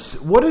what is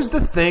the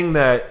thing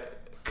that?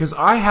 Because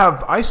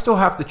I still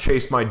have to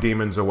chase my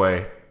demons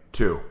away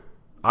too.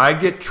 I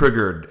get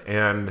triggered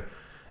and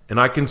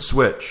I can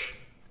switch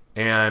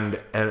and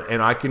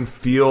I can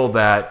feel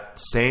that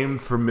same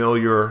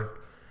familiar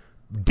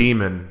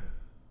demon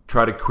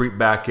try to creep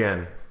back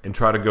in and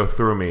try to go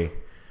through me.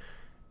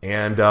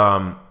 And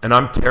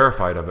I'm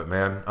terrified of it,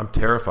 man. I'm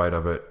terrified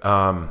of it.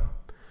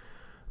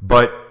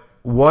 But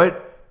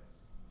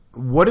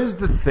what is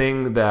the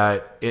thing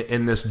that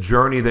in this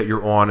journey that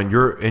you're on,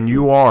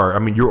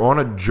 you're on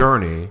a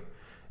journey,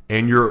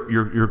 and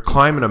you're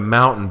climbing a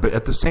mountain, but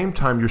at the same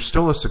time, you're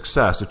still a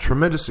success, a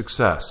tremendous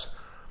success.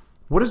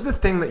 What is the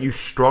thing that you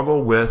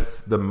struggle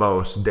with the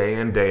most day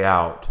in, day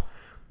out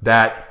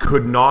that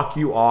could knock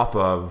you off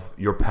of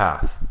your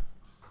path?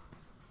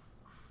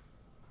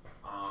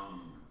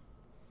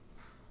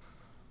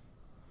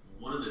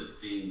 One of the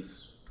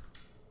things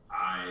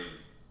I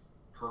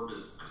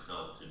purposed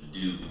myself to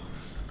do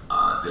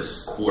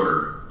this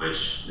quarter,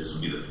 which this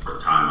will be the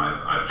first time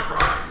I've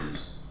tried,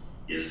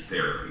 is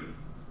therapy.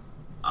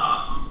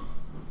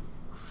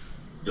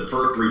 The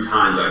first 3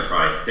 times I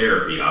tried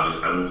therapy, I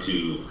went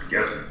to, I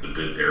guess, a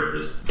good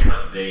therapist,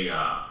 but they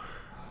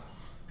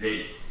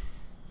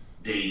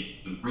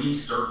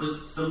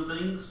resurfaced some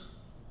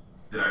things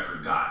that I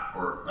forgot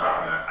or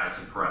that I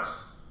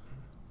suppressed.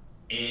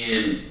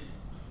 And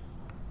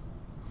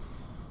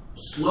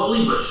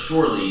slowly but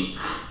surely,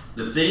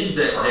 the things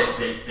that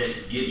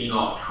get me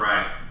off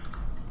track,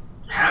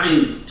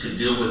 having to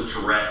deal with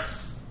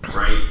Tourette's,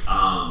 right?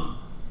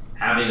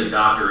 Having a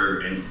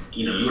doctor, and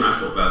you and I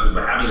spoke about this,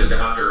 but having a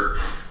doctor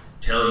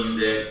tell you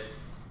that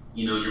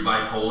you're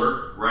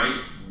bipolar,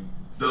 right?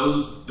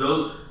 Those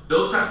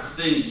type of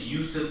things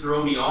used to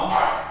throw me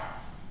off.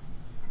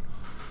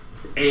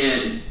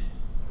 And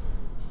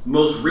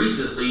most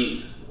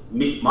recently,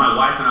 my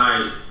wife and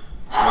I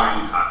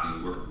riding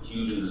copies. We're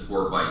huge in the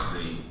sport bike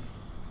scene.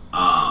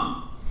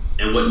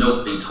 And what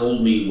nobody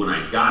told me when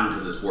I got into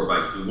the sport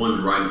bike scene,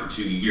 one, riding for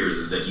 2 years,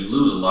 is that you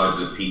lose a lot of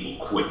good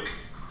people quick.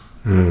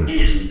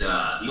 And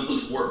the only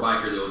sport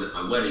biker that was at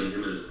my wedding,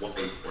 him and his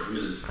wife, or him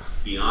and his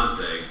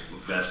fiance,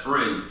 best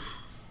friend,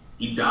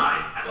 he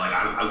died.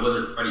 I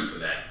wasn't ready for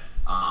that.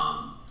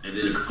 And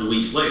then a couple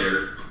weeks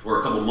later, or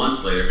a couple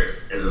months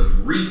later, as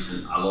of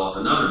recent, I lost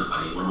another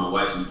buddy, one of my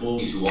wife's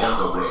employees, who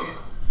also rode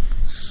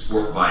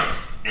sport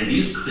bikes. And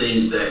these are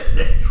things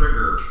that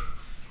trigger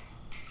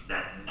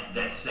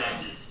that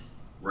sadness,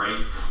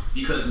 right?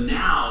 Because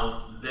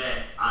now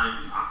that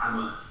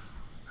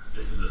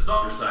this is the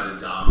softer side of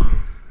Dom,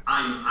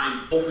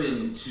 I'm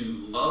open to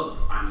love.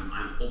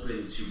 I'm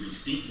open to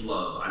receive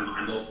love.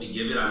 I'm open to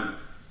give it.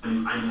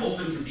 I'm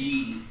open to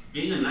being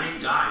a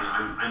nice guy.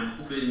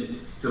 I'm open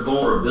to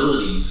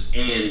vulnerabilities,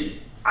 and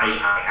I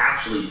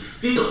actually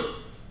feel it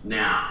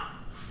now,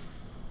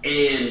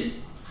 and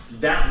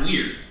that's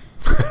weird.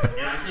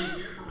 And I say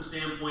weird from a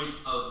standpoint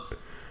of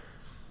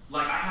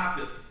I have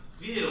to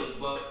feel,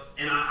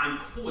 and I'm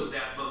cool with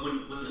that. But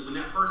when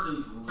that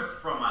person's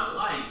ripped from my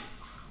life,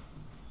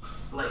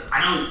 I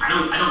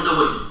don't know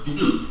what to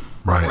do,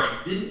 right? Or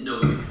I didn't know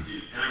what to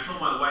do. And I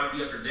told my wife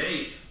the other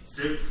day,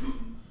 since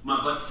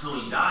my buddy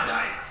Tony died,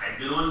 I've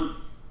been on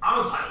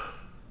autopilot,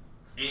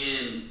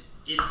 and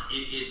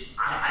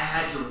I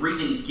had to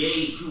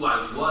re-engage who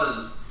I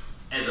was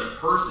as a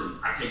person.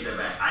 I take that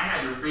back. I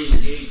had to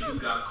re-engage who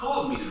God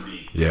called me to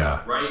be.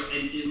 Yeah. Right?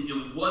 And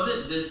it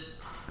wasn't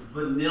this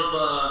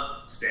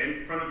vanilla stand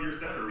in front of your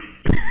stutter read.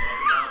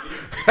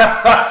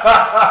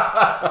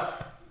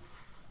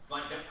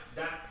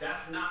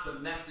 That's not the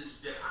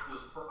message that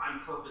I'm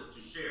purposed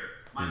to share.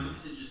 My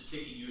message is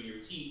kicking you in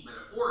your teeth,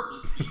 metaphorically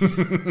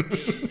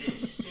speaking, and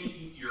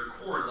shaking you to your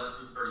core in less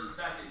than 30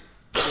 seconds.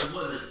 I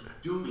wasn't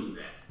doing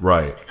that.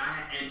 Right.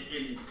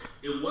 And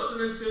it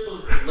wasn't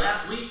until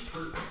last week.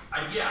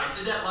 I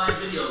did that live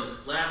video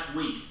last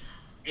week,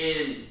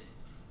 and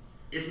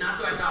it's not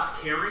that I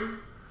stopped caring,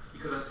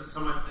 because it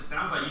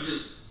sounds like you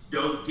just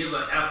don't give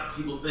a F what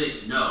people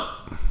think. No.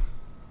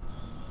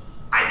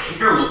 I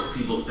care what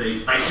people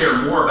think. I care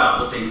more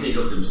about what they think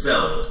of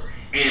themselves.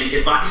 And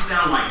if I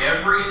sound like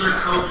every other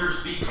coach or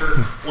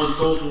speaker on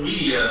social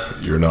media,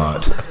 you're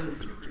not.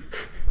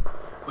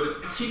 But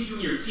if I kick you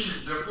in your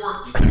teeth,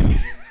 metaphorically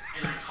speaking,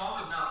 and I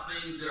talk about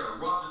things that are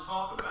rough to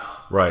talk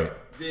about, right?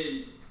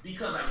 Then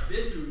because I've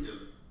been through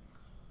them,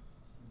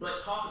 but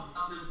talk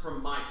about them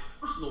from my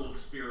personal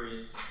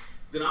experience,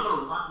 then I'm going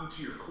to rock you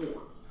to your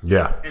core.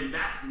 Yeah. And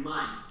that's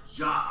my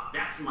job.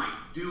 That's my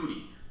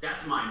duty.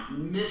 That's my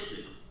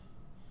mission.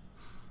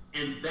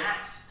 And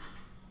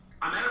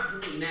I'm at a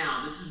point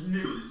now, this is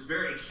new, this is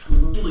very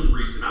extremely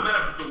recent. I'm at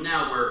a point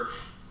now where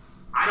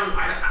I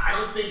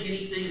don't think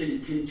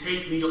anything can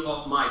take me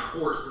off my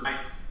course.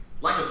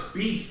 Like a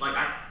beast,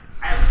 I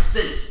have a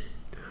scent.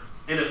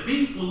 And a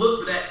beast will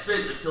look for that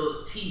scent until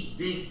its teeth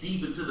dig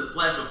deep into the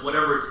flesh of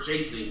whatever it's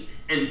chasing.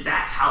 And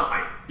that's how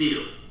I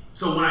feel.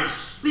 So when I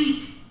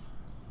speak,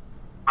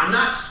 I'm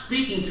not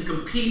speaking to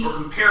compete or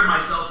compare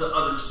myself to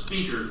other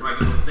speakers when I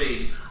get on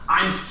stage.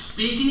 I'm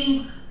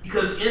speaking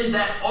because in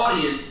that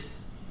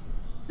audience,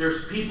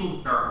 there's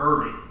people that are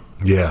hurting.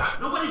 Yeah.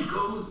 Nobody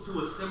goes to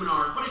a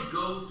seminar, nobody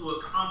goes to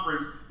a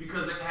conference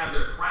because they have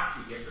their crap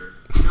together.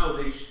 No,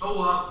 they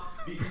show up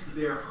because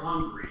they're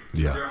hungry.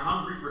 Yeah. They're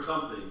hungry for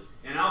something.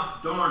 And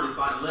I'll darn if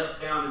I let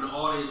down an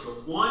audience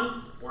of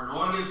one or an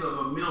audience of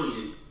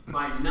 1,000,000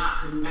 by not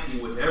connecting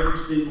with every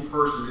single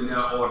person in that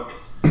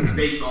audience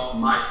based off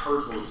my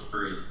personal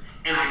experience.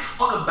 And I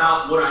talk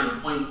about what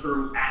I'm going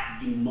through at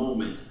the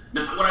moment.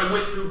 Not what I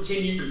went through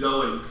 10 years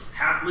ago and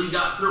happily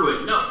got through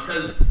it. No,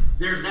 because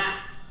there's that.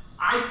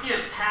 I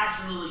can't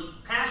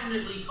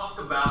passionately talk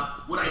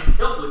about what I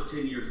dealt with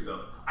 10 years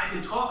ago. I can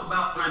talk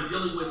about what I'm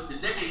dealing with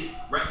today,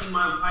 wrecking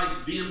my wife's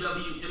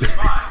BMW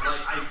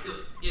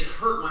M5. It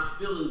hurt my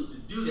feelings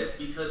to do that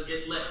because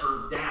it let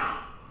her down.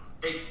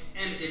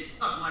 And it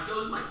sucked. Like, it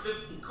was my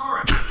 50th car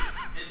accident.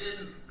 And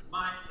then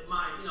my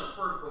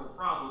first world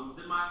problems,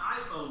 then my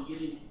iPhone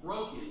getting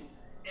broken.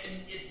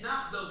 And it's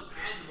not those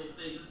tangible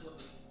things. It's like,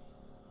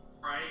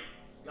 right?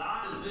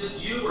 God, is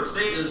this you or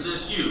Satan is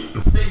this you?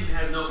 Satan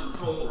has no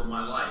control over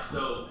my life.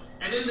 So,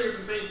 and then there's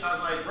some things I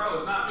was like, bro,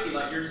 it's not me.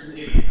 Like, you're just an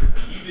idiot.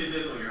 You did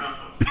this on your own.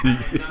 I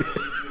had nothing to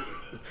do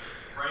with this,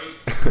 right?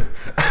 The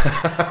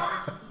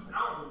car's too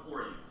powerful for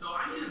you. So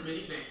I need a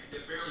minivan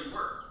that barely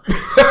works.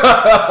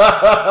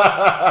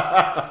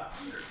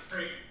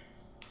 Right?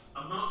 A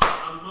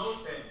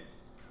moped.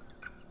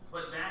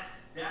 But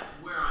that's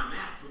where I'm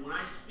at. So when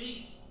I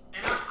speak,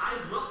 and I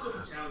welcome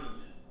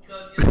challenges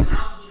because it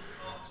allows me to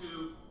talk to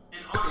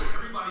an audience.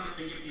 Everybody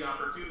doesn't get the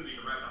opportunity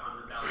to wreck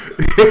 100,000.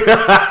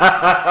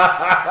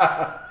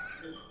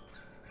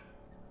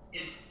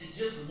 It's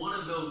just one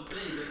of those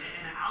things,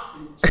 and I'll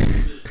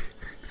continue to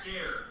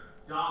share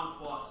Dom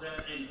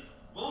Fausette, and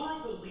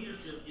vulnerable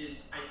leadership is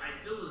I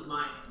feel is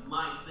my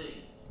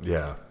thing.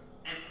 Yeah.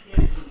 And I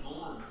can't be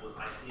vulnerable if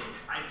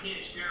I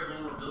can't share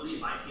vulnerability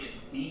if I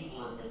can't be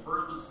vulnerable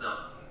first with self.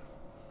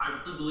 I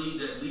really believe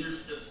that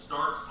leadership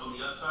starts on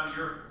the outside of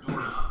your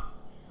doorknob.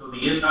 So the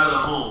inside of the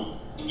home.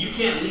 If you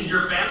can't lead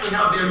your family,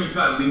 how dare you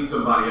try to lead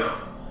somebody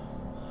else?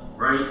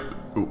 Right?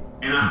 Ooh.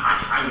 And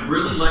I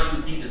really like to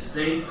be the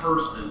same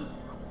person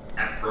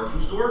at the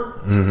grocery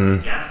store,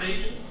 gas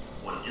station,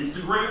 on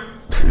Instagram,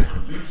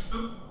 on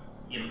YouTube,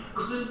 in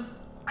person,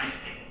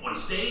 on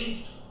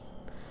stage.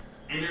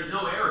 And there's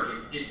no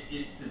arrogance.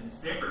 It's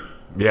sincerity.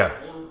 Yeah.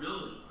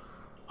 Vulnerability.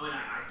 I mean,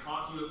 I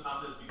talked to you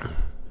about this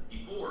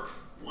before.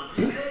 One of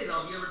these days,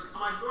 I'll be able to tell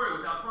my story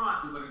without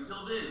crying. But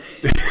until then, hey.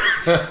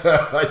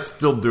 I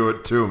still do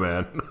it too,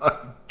 man.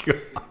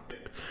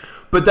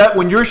 But that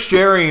when you're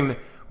sharing,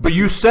 but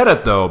you said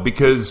it though,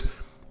 because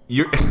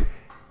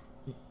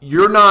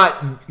you're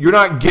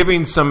not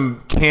giving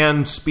some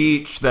canned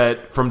speech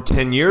that from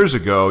 10 years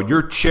ago.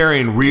 You're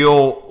sharing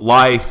real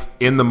life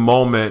in the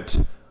moment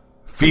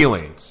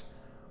feelings.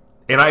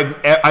 And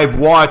I've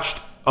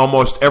watched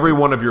almost every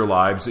one of your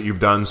lives that you've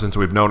done since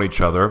we've known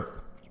each other,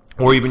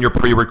 or even your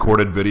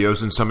pre-recorded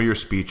videos and some of your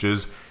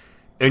speeches,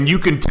 and you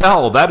can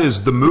tell that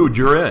is the mood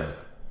you're in.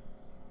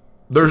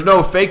 There's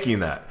no faking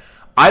that.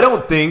 I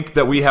don't think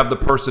that we have the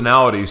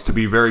personalities to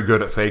be very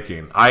good at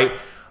faking.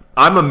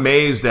 I'm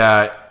amazed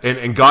at,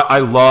 and God, I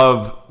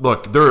love,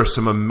 look, there are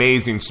some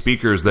amazing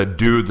speakers that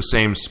do the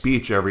same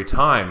speech every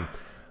time.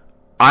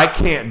 I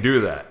can't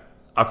do that.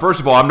 First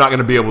of all, I'm not going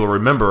to be able to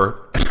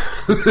remember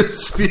the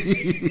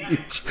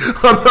speech.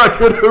 I'm not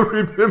going to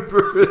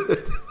remember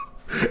it.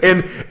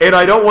 And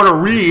I don't want to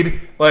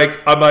read, like,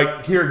 I'm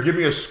like, here, give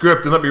me a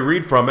script and let me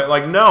read from it.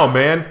 Like, no,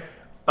 man.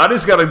 I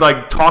just got to,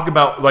 like, talk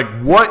about, like,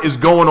 what is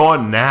going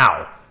on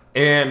now.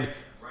 And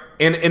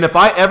if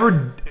I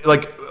ever,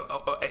 like,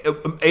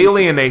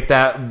 alienate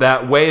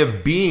that way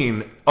of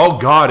being, oh,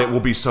 God, it will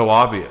be so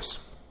obvious.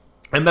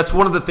 And that's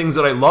one of the things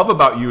that I love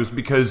about you is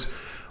because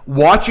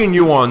watching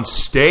you on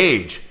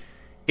stage,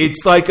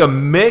 it's like a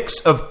mix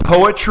of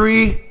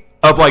poetry,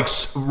 of, like,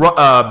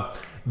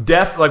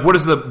 Def, like, what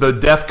is the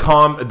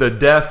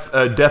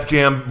Def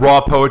Jam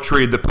raw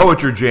poetry, the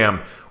Poetry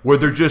Jam, where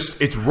they're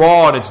just, it's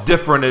raw and it's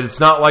different and it's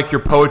not like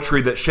your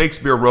poetry that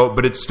Shakespeare wrote,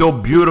 but it's still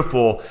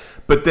beautiful.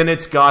 But then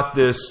it's got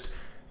this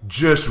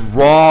just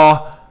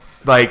raw,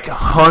 like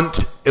I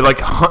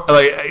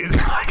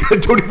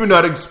don't even know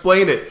how to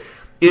explain it.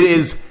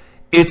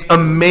 It's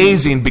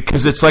amazing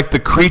because it's like the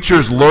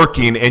creature's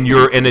lurking and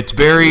it's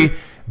very.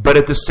 But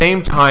at the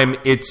same time,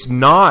 it's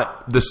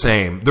not the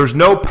same. There's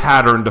no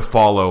pattern to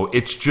follow.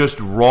 It's just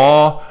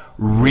raw,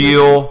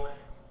 real,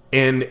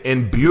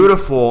 and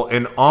beautiful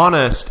and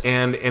honest,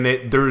 and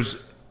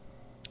there's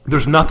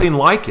nothing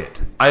like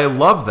it. I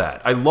love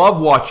that. I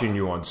love watching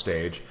you on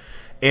stage.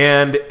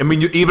 And I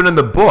mean, even in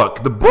the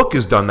book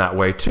is done that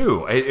way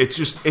too.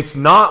 It's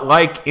not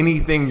like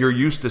anything you're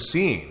used to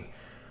seeing.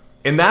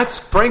 And that's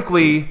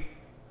frankly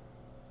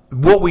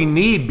what we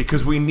need,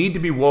 because we need to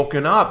be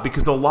woken up,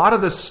 because a lot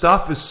of this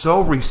stuff is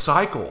so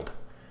recycled,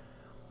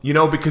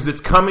 because it's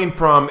coming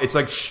from, it's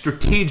like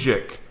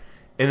strategic,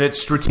 and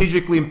it's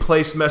strategically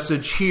placed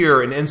message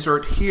here and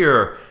insert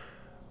here.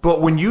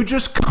 But when you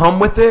just come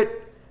with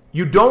it,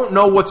 you don't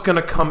know what's going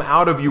to come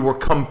out of you or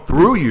come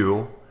through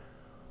you.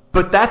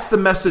 But that's the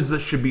message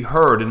that should be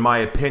heard, in my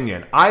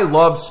opinion. I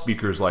love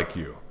speakers like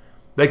you.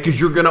 Because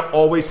you're going to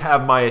always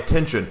have my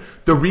attention.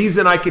 The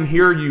reason I can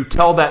hear you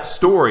tell that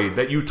story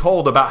that you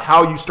told about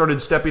how you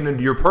started stepping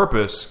into your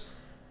purpose,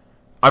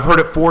 I've heard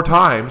it 4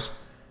 times.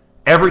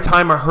 Every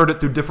time I heard it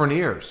through different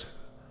ears.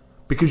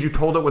 Because you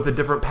told it with a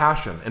different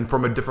passion and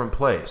from a different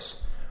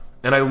place.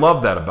 And I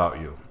love that about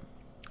you.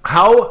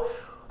 How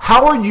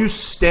are you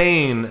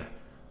staying...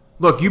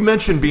 Look, you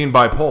mentioned being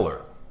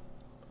bipolar.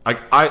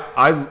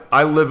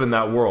 I live in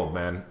that world,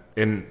 man.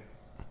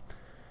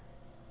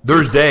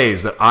 there's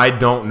days that I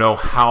don't know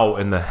how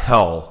in the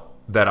hell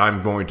that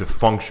I'm going to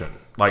function,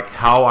 like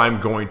how I'm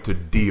going to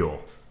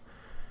deal.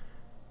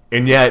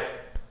 And yet,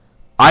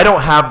 I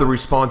don't have the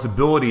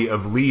responsibility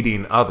of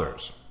leading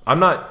others. I'm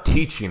not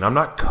teaching. I'm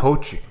not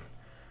coaching.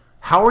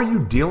 How are you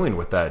dealing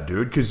with that,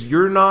 dude? Because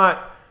you're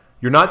not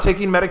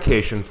taking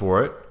medication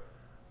for it.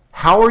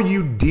 How are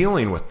you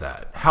dealing with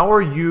that? How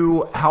are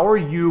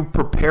you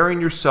preparing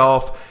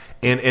yourself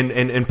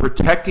and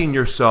protecting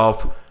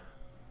yourself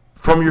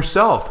from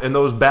yourself in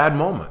those bad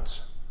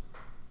moments?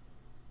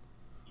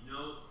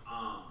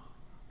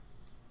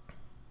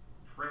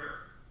 Prayer.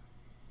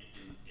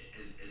 And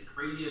as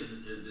crazy as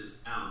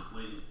this sounds,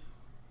 when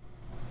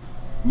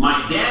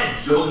my dad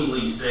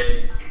jokingly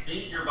said, "I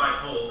think you're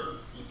bipolar,"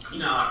 you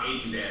know how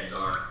Asian dads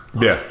are.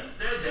 Yeah. He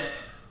said that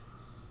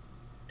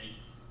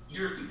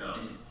years ago.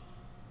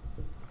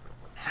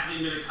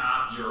 Having been a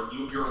cop,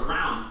 you're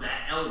around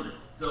that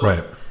element. So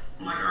right.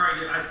 I'm like, all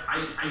right,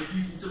 I see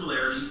some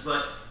similarities,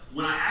 but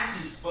when I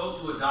actually spoke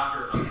to a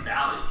doctor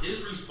about it,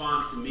 his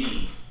response to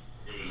me,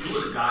 he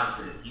was a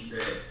godsend. He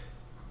said,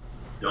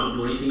 "Don't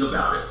do anything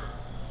about it.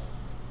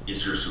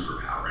 It's your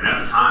superpower." And at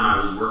the time,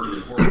 I was working in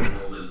the corporate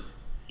world, and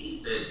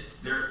he said,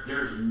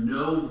 there's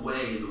no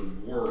way in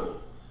the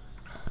world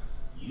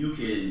you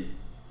can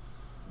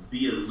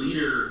be a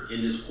leader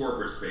in this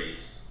corporate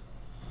space,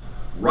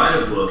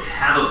 write a book,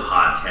 have a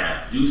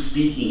podcast, do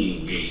speaking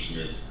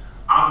engagements,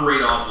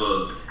 operate off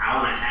of an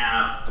hour and a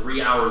half,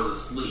 3 hours of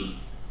sleep,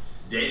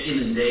 day in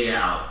and day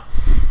out,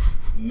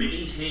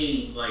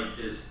 maintain like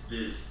this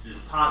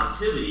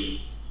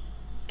positivity,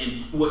 and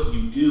do what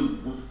you do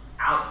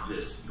without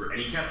this. And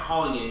he kept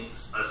calling it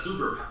a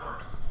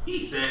superpower.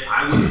 He said,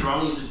 "I would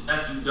strongly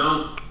suggest you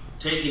don't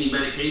take any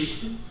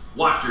medication,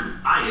 watch your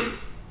diet,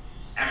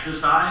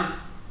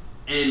 exercise,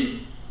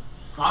 and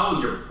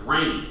follow your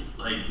brain.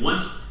 Like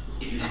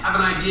if you have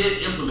an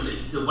idea, implement it."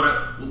 He said,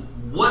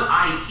 what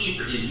I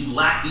hear is you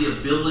lack the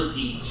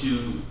ability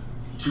to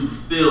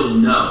feel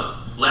no.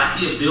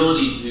 Lack the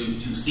ability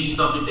to see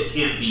something that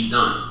can't be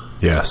done.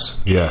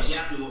 Yes. He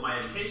asked me what my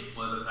education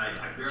was. I said,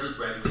 I barely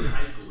graduated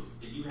high school. He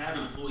said, "You have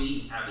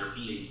employees have their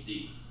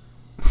PhD.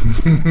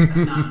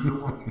 That's not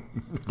normal."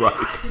 Right.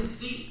 And I didn't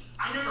see,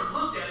 I never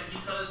looked at it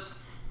because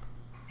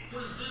it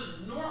was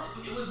just normal.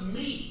 It was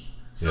me.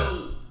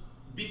 So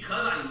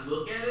because I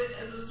look at it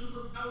as a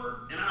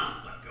superpower, and I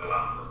don't like go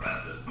out and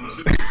profess this, I'm a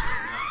superpower.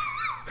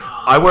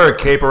 I wear a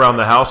cape around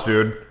the house,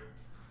 dude.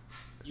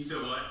 You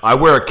said what? I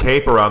wear a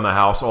cape around the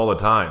house all the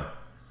time.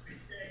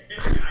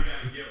 I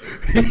gotta get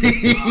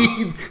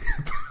one.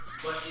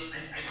 But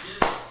I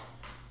just,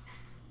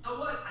 you know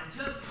what? I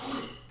just own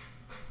it.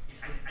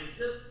 I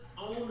just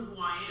own who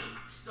I am.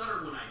 I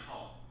stutter when I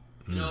talk.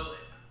 You know,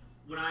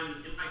 when I'm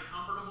in my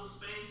comfortable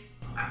space,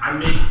 I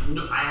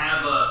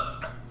have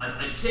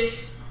a tick.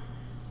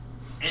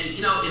 And,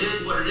 you know, it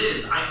is what it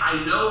is.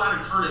 I know how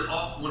to turn it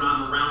off when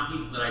I'm around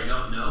people that I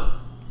don't know.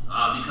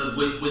 Because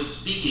with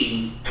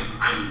speaking,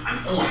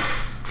 I'm on.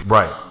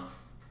 Right.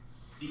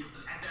 Because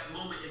at that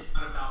moment, it's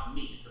not about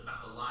me. It's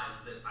about the lives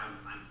that I'm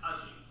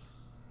touching.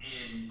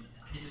 And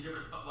it's a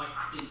different, like,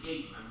 I'm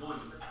engaging. I'm going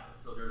to battle.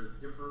 So there's a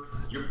different,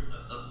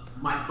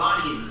 my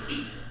body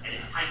engages and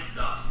it tightens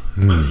up.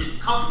 But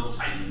it's comfortable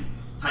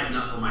tighten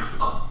up for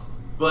myself.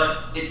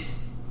 But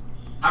it's,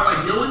 how do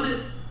I deal with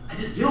it? I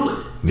just deal with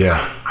it.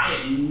 Yeah. I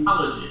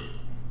acknowledge it,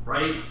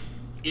 right?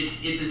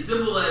 It's as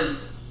simple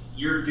as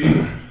you're dude,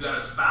 you got a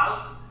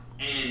spouse,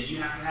 and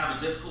you have to have a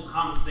difficult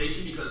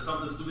conversation because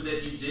something stupid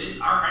that you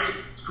did. All right,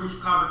 it's a crucial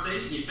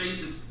conversation. You face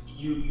it,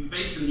 you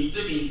face the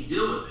music, and you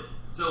deal with it.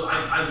 So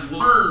I've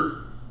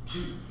learned to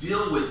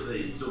deal with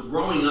things. So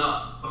growing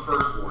up, a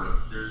firstborn,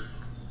 there's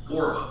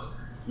 4 of us.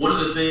 One of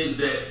the things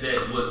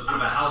that was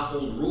kind of a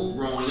household rule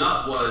growing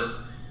up was,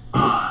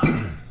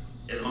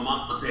 as my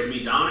mom would say to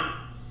me, "Dominic,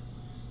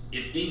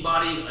 if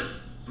anybody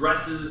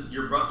addresses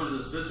your brothers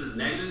and sisters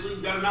negatively,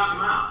 you gotta knock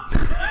them out.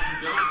 If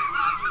you don't,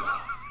 knock you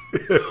out."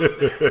 So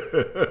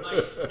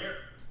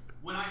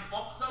when I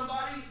fought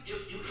somebody,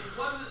 it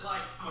wasn't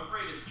like, "I'm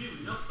afraid of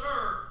you." No,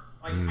 sir.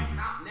 Like, now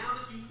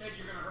that you said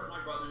you're gonna hurt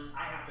my brother,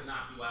 I have to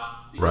knock you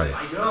out. Because if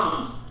I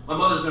don't, my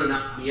mother's gonna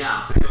knock me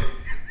out. So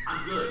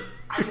I'm good.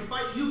 I can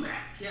fight you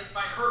back. Can't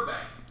fight her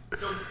back.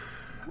 So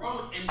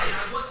and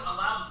I wasn't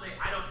allowed to say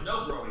I don't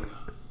know growing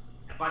up.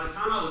 And by the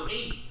time I was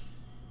 8,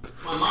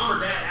 my mom or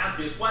dad asked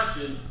me a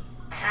question,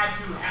 I had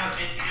to have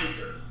an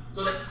answer.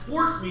 So that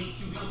forced me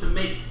to be able to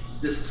make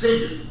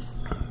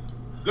decisions.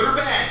 Good or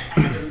bad, I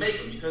had to make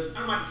them because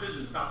none of my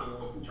decisions stopped the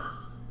world from turning.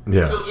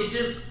 Yeah. So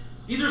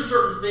these are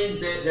certain things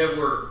that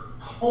were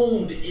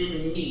honed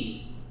in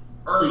me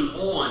early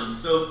on.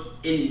 So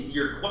in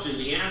your question,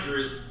 the answer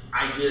is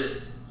I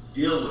just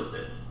deal with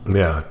it.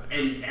 Yeah.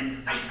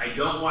 And I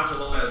don't watch a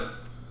lot of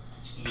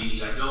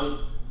TV. I don't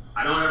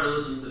ever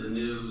listen to the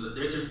news.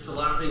 There's just a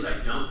lot of things I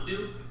don't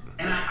do.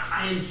 And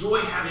I enjoy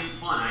having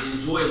fun. I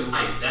enjoy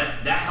life.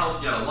 That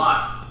helped me out a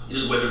lot. You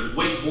know, whether it's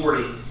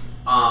wakeboarding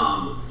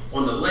on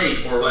the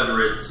lake or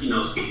whether it's,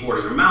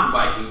 skateboarding or mountain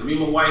biking. Me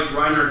and my wife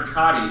riding our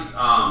Ducatis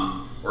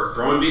or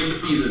throwing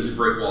BMWs into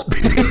brick walls.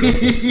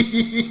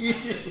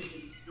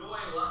 Enjoy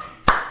life.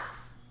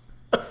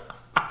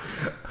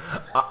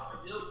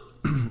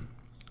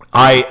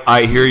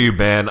 I hear you,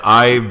 man.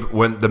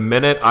 When the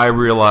minute I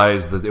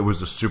realized that it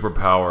was a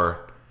superpower,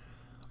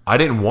 I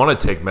didn't want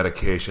to take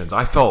medications.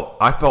 I felt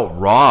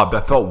robbed.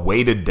 I felt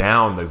weighted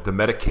down. The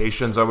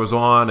medications I was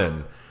on,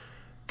 and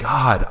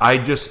God,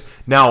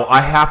 now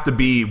I have to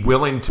be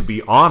willing to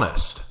be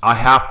honest.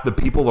 The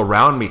people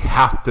around me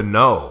have to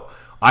know.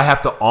 I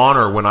have to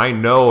honor when I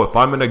know if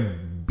I'm going to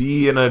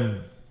be in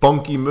a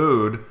funky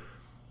mood,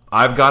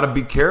 I've got to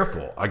be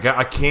careful. I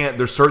can't.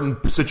 There's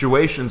certain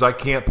situations I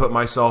can't put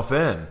myself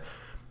in.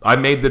 I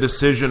made the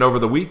decision over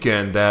the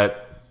weekend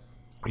that,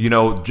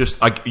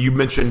 just like you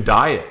mentioned,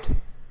 diet.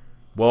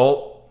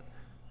 Well,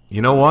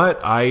 you know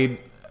what? I'm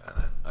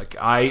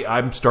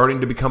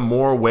starting to become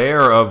more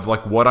aware of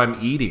like what I'm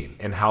eating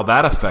and how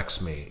that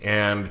affects me.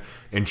 And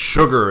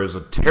sugar is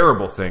a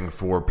terrible thing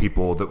for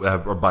people that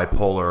are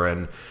bipolar.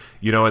 And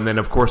then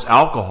of course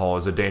alcohol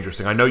is a dangerous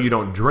thing. I know you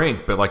don't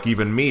drink, but like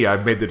even me,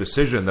 I've made the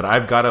decision that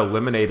I've got to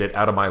eliminate it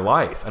out of my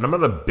life. And I'm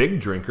not a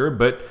big drinker,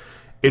 but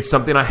it's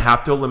something I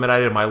have to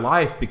eliminate in my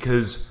life,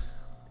 because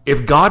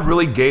if God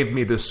really gave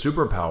me this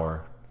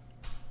superpower,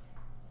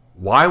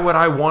 why would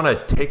I want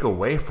to take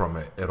away from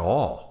it at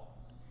all?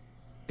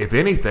 If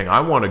anything, I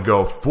want to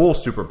go full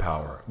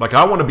superpower. Like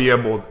I want to be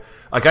able,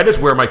 like I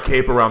just wear my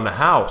cape around the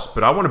house,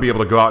 but I want to be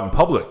able to go out in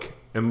public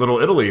in Little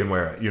Italy and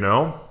wear it,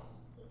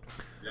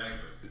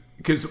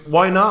 Because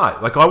why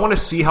not? Like I want to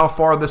see how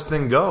far this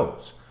thing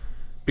goes.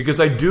 Because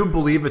I do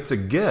believe it's a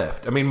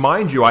gift. I mean,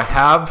 mind you,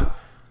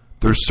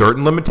 there's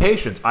certain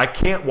limitations. I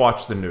can't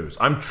watch the news.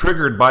 I'm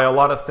triggered by a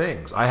lot of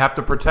things. I have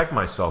to protect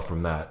myself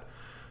from that.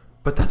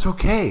 But that's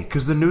okay,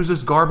 because the news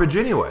is garbage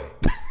anyway.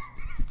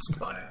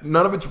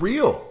 None of it's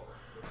real.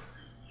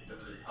 It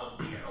doesn't help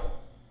me at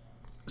all.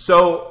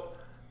 So,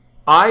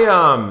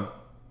 I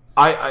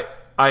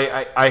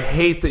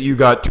hate that you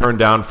got turned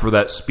down for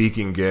that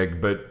speaking gig,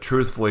 but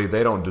truthfully,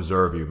 they don't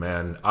deserve you,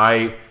 man.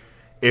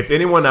 If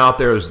anyone out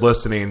there is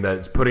listening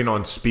that's putting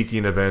on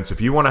speaking events,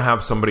 if you want to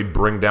have somebody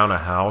bring down a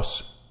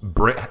house,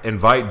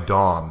 invite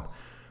Dom.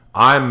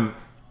 I'm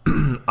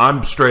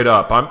straight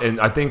up. And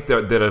I think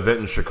that event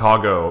in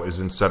Chicago is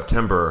in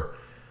September.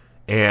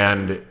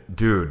 And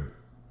dude,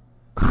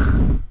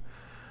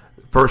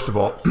 first of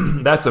all,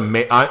 that's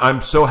amazing. I'm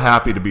so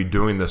happy to be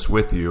doing this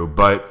with you.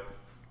 But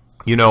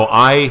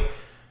I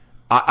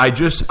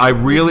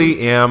really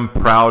am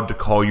proud to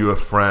call you a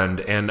friend.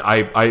 And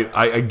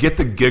I get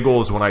the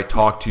giggles when I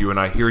talk to you and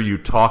I hear you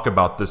talk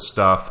about this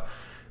stuff,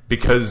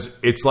 because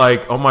it's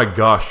like, oh my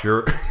gosh,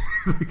 you're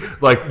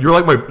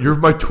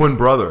my twin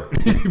brother.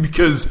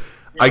 Because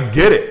I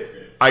get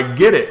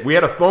it. We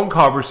had a phone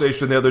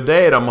conversation the other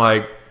day, and I'm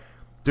like,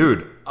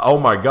 dude, oh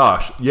my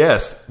gosh,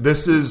 yes,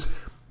 this is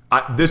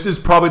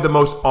probably the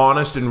most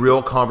honest and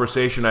real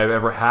conversation I've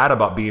ever had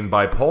about being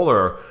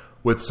bipolar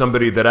with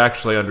somebody that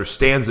actually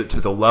understands it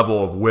to the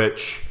level of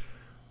which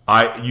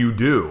you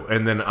do,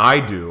 and then I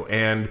do,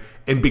 and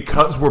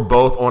because we're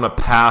both on a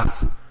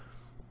path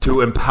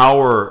to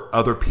empower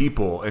other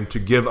people and to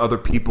give other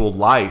people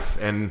life,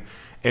 and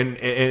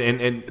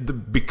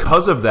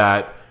because of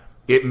that,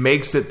 it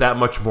makes it that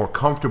much more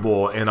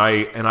comfortable, and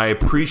I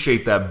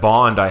appreciate that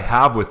bond I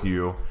have with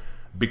you,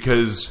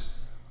 because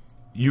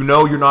you're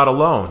not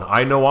alone.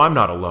 I know I'm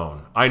not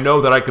alone. I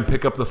know that I can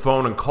pick up the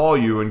phone and call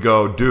you and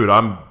go, dude,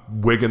 I'm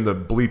wigging the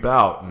bleep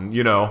out, and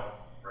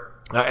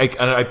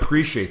I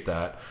appreciate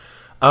that.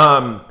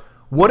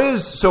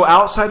 So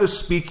outside of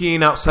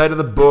speaking, outside of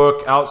the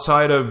book,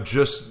 outside of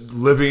just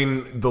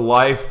living the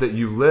life that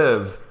you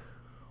live,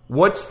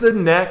 what's the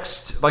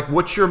next, like,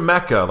 what's your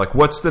mecca? Like,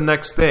 what's the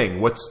next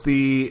thing? What's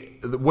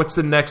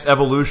the next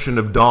evolution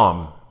of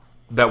Dom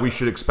that we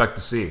should expect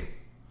to see?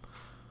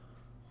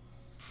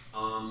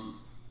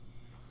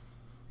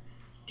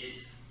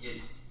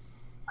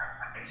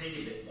 I take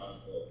it that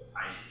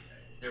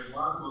there's a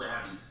lot of people that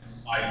have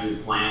these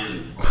 5-year plans.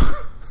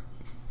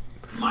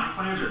 My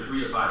plans are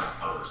 3 to 5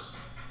 hours.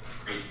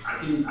 Right? I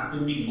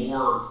can be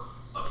more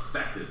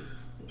effective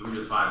in 3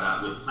 to 5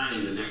 hours with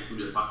planning the next 3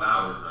 to 5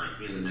 hours than I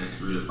can the next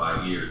 3 to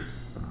 5 years.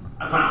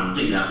 I plan on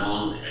being that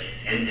long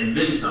and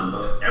then some,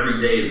 but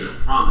every day is a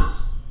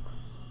promise.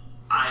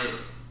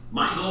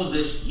 My goal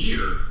this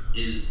year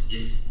is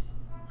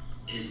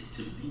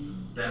to be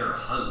a better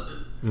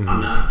husband. Mm-hmm.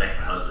 I'm not a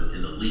better husband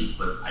in the least,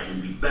 but I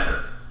can be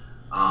better.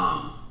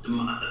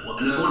 Another one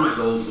of my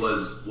goals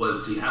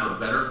was to have a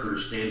better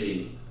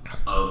understanding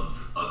of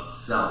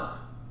self,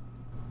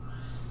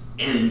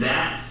 and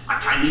that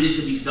I needed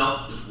to be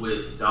selfish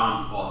with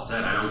Dom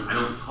Fausette. I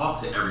don't talk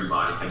to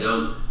everybody.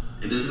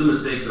 And this is a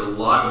mistake that a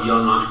lot of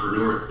young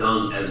entrepreneurs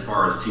done as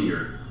far as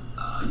tenure.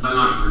 Young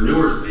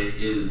entrepreneurs make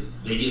is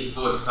they get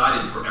so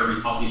excited for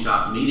every coffee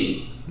shop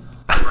meeting,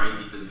 right?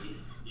 Because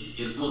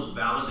it almost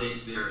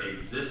validates their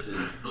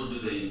existence. Little do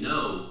they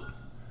know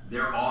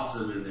they're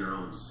awesome in their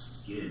own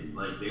skin.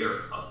 Like,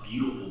 they're a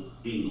beautiful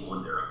thing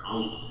on their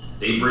own.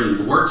 They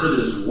bring more to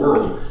this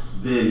world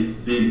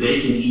than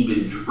they can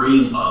even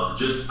dream of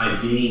just by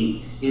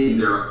being in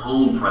their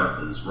own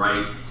presence,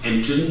 right?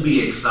 And to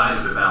be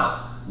excited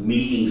about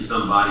meeting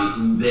somebody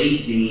who they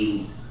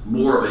deem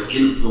more of an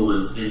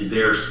influence in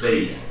their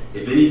space.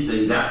 If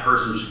anything, that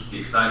person should be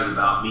excited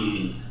about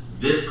meeting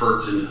this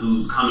person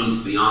who's coming to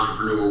the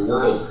entrepreneur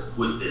world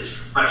with this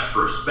fresh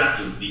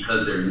perspective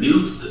because they're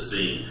new to the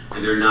scene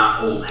and they're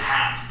not old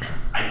hat.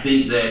 I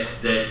think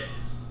that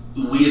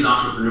we as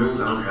entrepreneurs,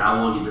 I don't care how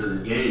long you've been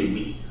in the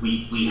game,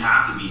 we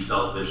have to be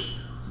selfish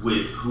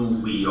with who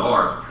we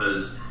are,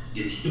 because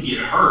if you get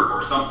hurt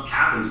or something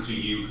happens to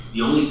you,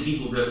 the only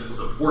people that will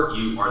support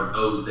you are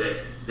those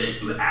that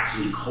you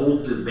actually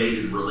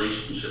cultivated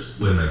relationships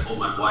with. I told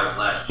my wife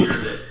last year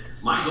that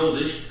my goal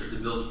this year is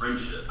to build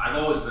friendship. I've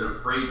always been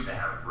afraid to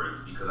have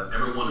friends because I've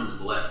never wanted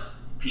to let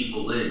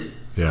people in.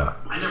 Yeah.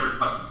 I never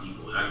trusted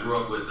people, and I grew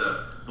up with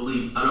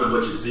believe I don't know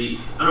what you see,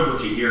 I don't know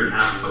what you hear, and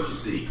half of what you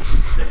see.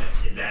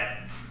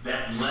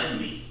 That led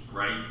me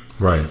right.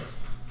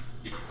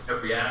 In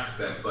every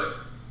aspect, but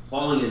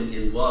falling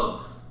in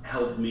love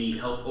helped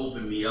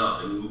open me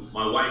up, and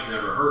my wife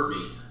never hurt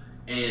me,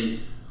 and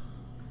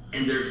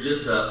there's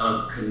just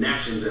a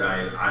connection that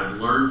I've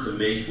learned to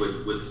make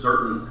with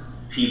certain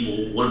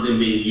people, one of them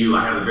being you.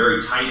 I have a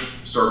very tight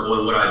circle,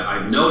 and what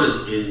I've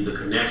noticed in the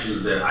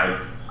connections that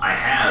I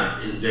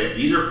have is that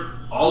these are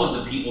all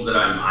of the people that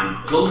I'm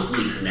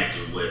closely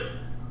connected with,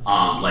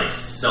 like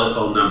cell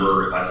phone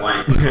number, if I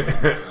fly in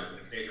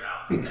stage or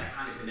out, that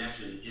kind of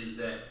connection is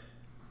that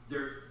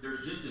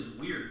there's just this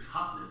weird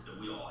toughness that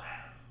we all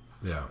have.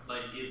 Yeah.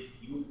 Like,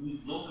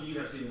 most of you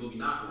have seen the movie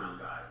Knock Around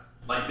Guys.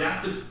 Like,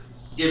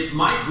 if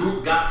my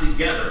group got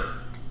together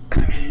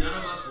and none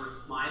of us were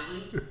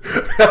smiling.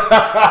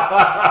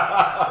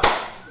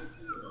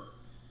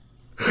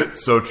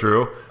 So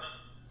true.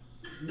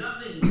 There's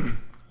nothing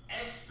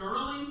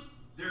externally,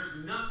 there's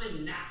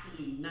nothing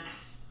naturally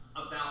nice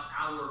about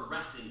our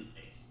resting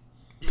face.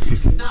 It's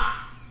just not.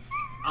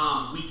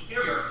 We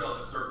carry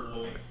ourselves a certain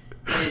way.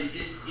 And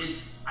it's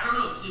I don't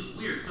know, it's just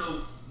weird.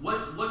 So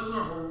what's on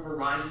the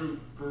horizon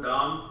for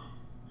Dom?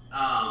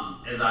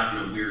 As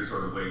I, in a weird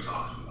sort of way,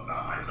 talking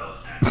about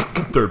myself.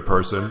 Third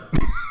person.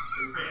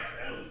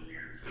 That was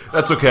weird.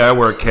 That's okay, I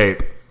wear a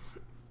cape.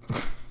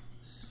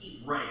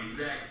 Right,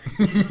 exactly.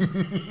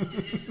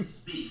 It's to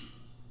speak,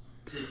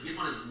 to get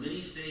on as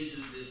many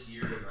stages this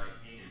year as I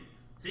can.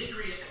 Think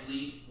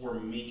Creatively for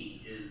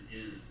me is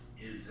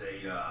it's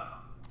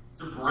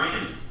a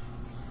brand,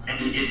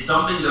 and it's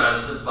something that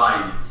I live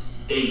by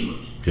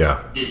daily.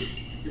 Yeah.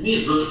 To me,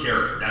 it's really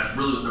character. That's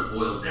really what it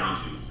boils down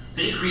to.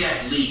 Think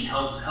Creatively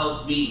helps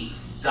me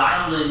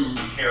dial in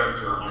my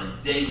character on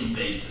a daily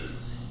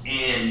basis.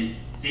 And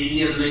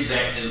thinking as an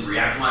executive,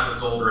 reacting like a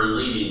soldier, and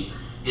leading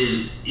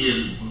is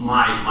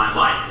my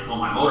life. It's on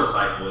my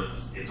motorcycle.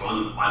 It's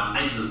on my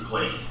license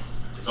plate.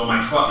 It's on my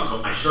truck. It's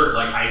on my shirt.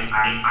 Like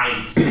I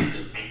experience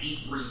this. I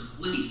eat, breathe,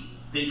 sleep.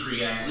 Think,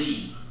 React,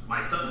 Lead. My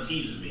son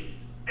teases me.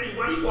 Hey,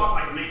 why do you walk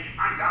like a man?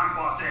 I'm Dom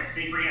Fausette.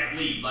 Think, React,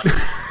 Lead. Like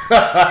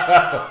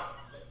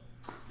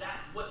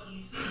that's what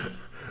he sees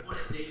on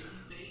a daily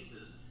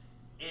basis.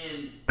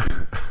 And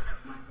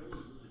my goal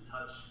is to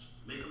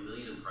make 1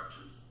 million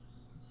impressions.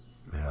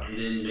 Yeah. And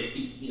then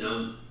maybe,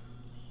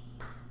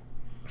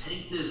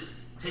 take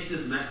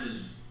this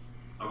message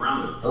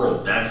around the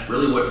world. That's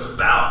really what it's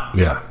about.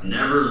 Yeah.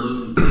 Never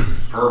lose the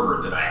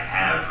fervor that I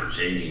have for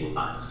changing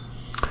lives.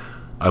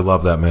 I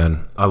love that,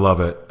 man. I love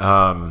it.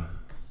 Wow.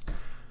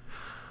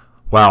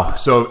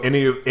 So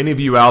any of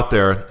you out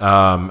there,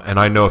 and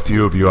I know a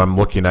few of you, I'm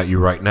looking at you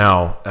right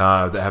now,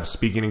 that have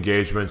speaking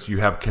engagements, you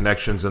have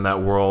connections in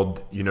that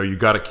world, you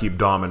got to keep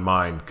Dom in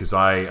mind, because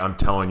I'm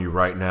telling you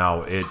right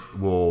now, it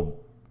will,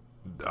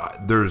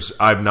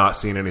 I've not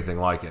seen anything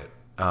like it.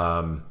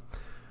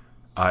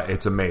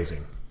 It's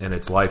amazing and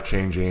it's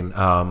life-changing.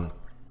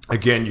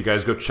 Again, you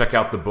guys go check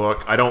out the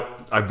book.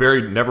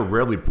 Never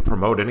rarely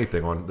promote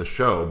anything on the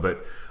show,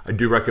 but I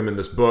do recommend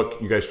this book.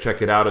 You guys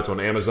check it out. It's on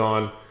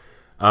Amazon.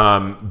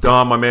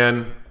 Dom, my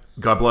man,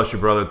 God bless you,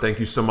 brother. Thank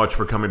you so much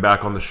for coming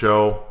back on the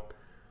show.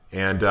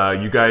 And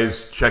you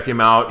guys check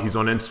him out. He's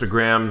on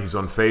Instagram. He's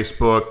on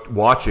Facebook.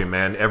 Watch him,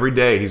 man. Every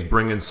day he's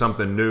bringing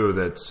something new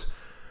that's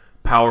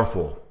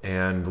powerful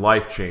and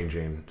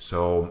life-changing.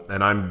 So,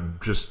 and I'm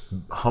just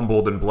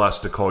humbled and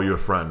blessed to call you a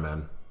friend,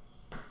 man.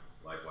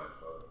 Likewise,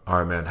 brother. All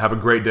right, man. Have a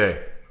great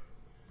day.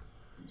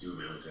 You too,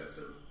 man.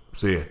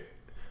 See you.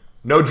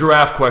 No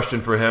giraffe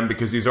question for him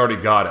because he's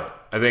already got it.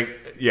 I think,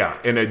 yeah,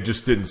 and it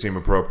just didn't seem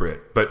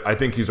appropriate. But I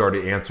think he's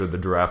already answered the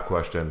giraffe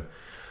question.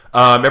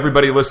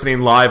 Everybody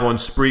listening live on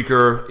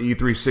Spreaker,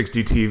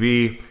 E360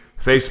 TV,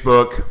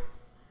 Facebook,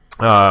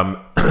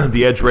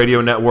 the Edge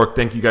Radio Network,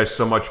 thank you guys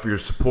so much for your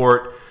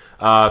support.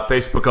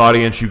 Facebook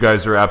audience, you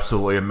guys are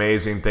absolutely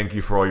amazing. Thank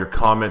you for all your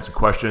comments and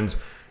questions.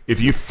 If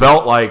you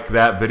felt like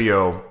that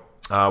video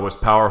was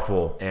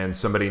powerful and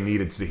somebody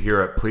needed to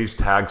hear it, please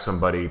tag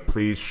somebody.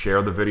 Please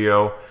share the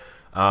video.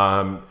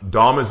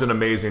 Dom is an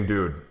amazing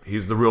dude.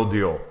 He's the real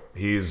deal.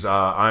 He's when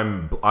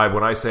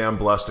I say I'm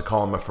blessed to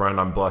call him a friend,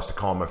 I'm blessed to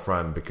call him a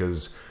friend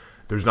because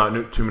there's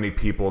not too many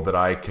people that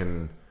I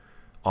can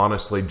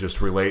honestly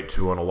just relate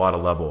to on a lot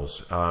of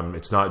levels.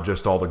 It's not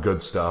just all the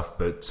good stuff,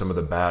 but some of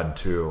the bad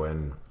too.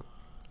 And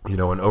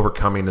and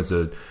overcoming is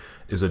a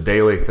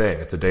daily thing.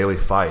 It's a daily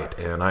fight,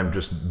 and I'm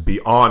just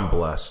beyond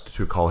blessed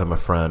to call him a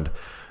friend.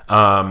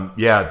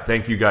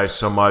 Thank you guys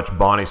so much.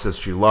 Bonnie says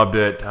she loved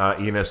it.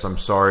 Enos, I'm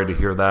sorry to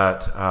hear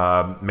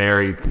that.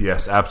 Mary,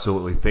 yes,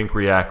 absolutely. Think,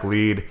 React,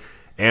 Lead.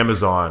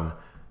 Amazon,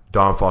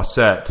 Dom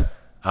Fausette.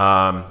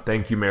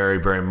 Thank you, Mary,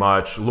 very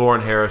much.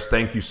 Lauren Harris,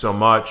 thank you so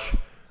much.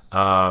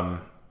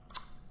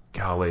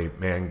 Golly,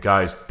 man,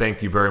 guys,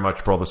 thank you very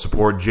much for all the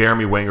support.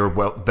 Jeremy Wenger,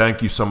 well,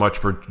 thank you so much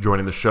for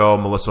joining the show.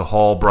 Melissa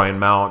Hall, Brian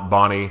Mount,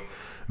 Bonnie,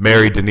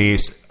 Mary,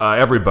 Denise,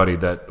 everybody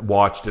that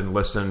watched and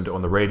listened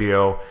on the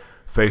radio,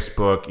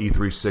 Facebook,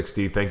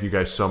 E360. Thank you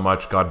guys so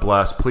much. God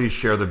bless. Please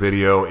share the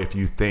video if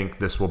you think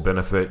this will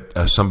benefit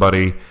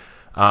somebody.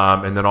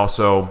 And then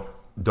also,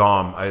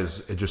 Dom is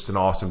just an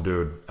awesome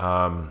dude.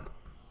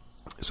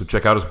 So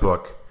check out his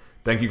book.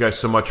 Thank you guys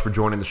so much for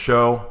joining the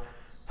show.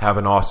 Have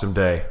an awesome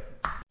day.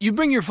 You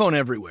bring your phone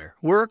everywhere.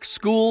 Work,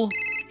 school,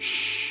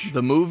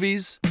 the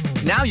movies.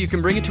 Now you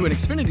can bring it to an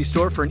Xfinity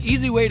store for an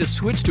easy way to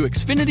switch to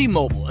Xfinity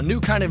Mobile, a new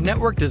kind of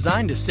network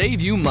designed to save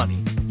you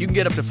money. You can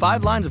get up to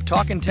 5 lines of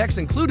talk and text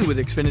included with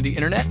Xfinity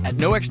Internet at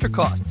no extra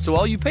cost, so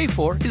all you pay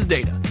for is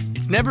data.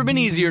 It's never been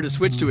easier to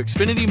switch to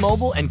Xfinity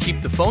Mobile and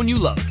keep the phone you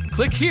love.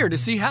 Click here to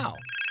see how.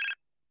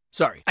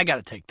 Sorry, I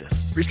gotta take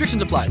this.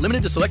 Restrictions apply.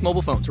 Limited to select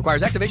mobile phones.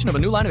 Requires activation of a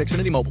new line of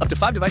Xfinity Mobile. Up to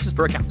 5 devices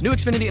per account. New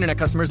Xfinity Internet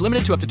customers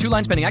limited to up to 2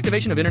 lines pending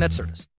activation of Internet service.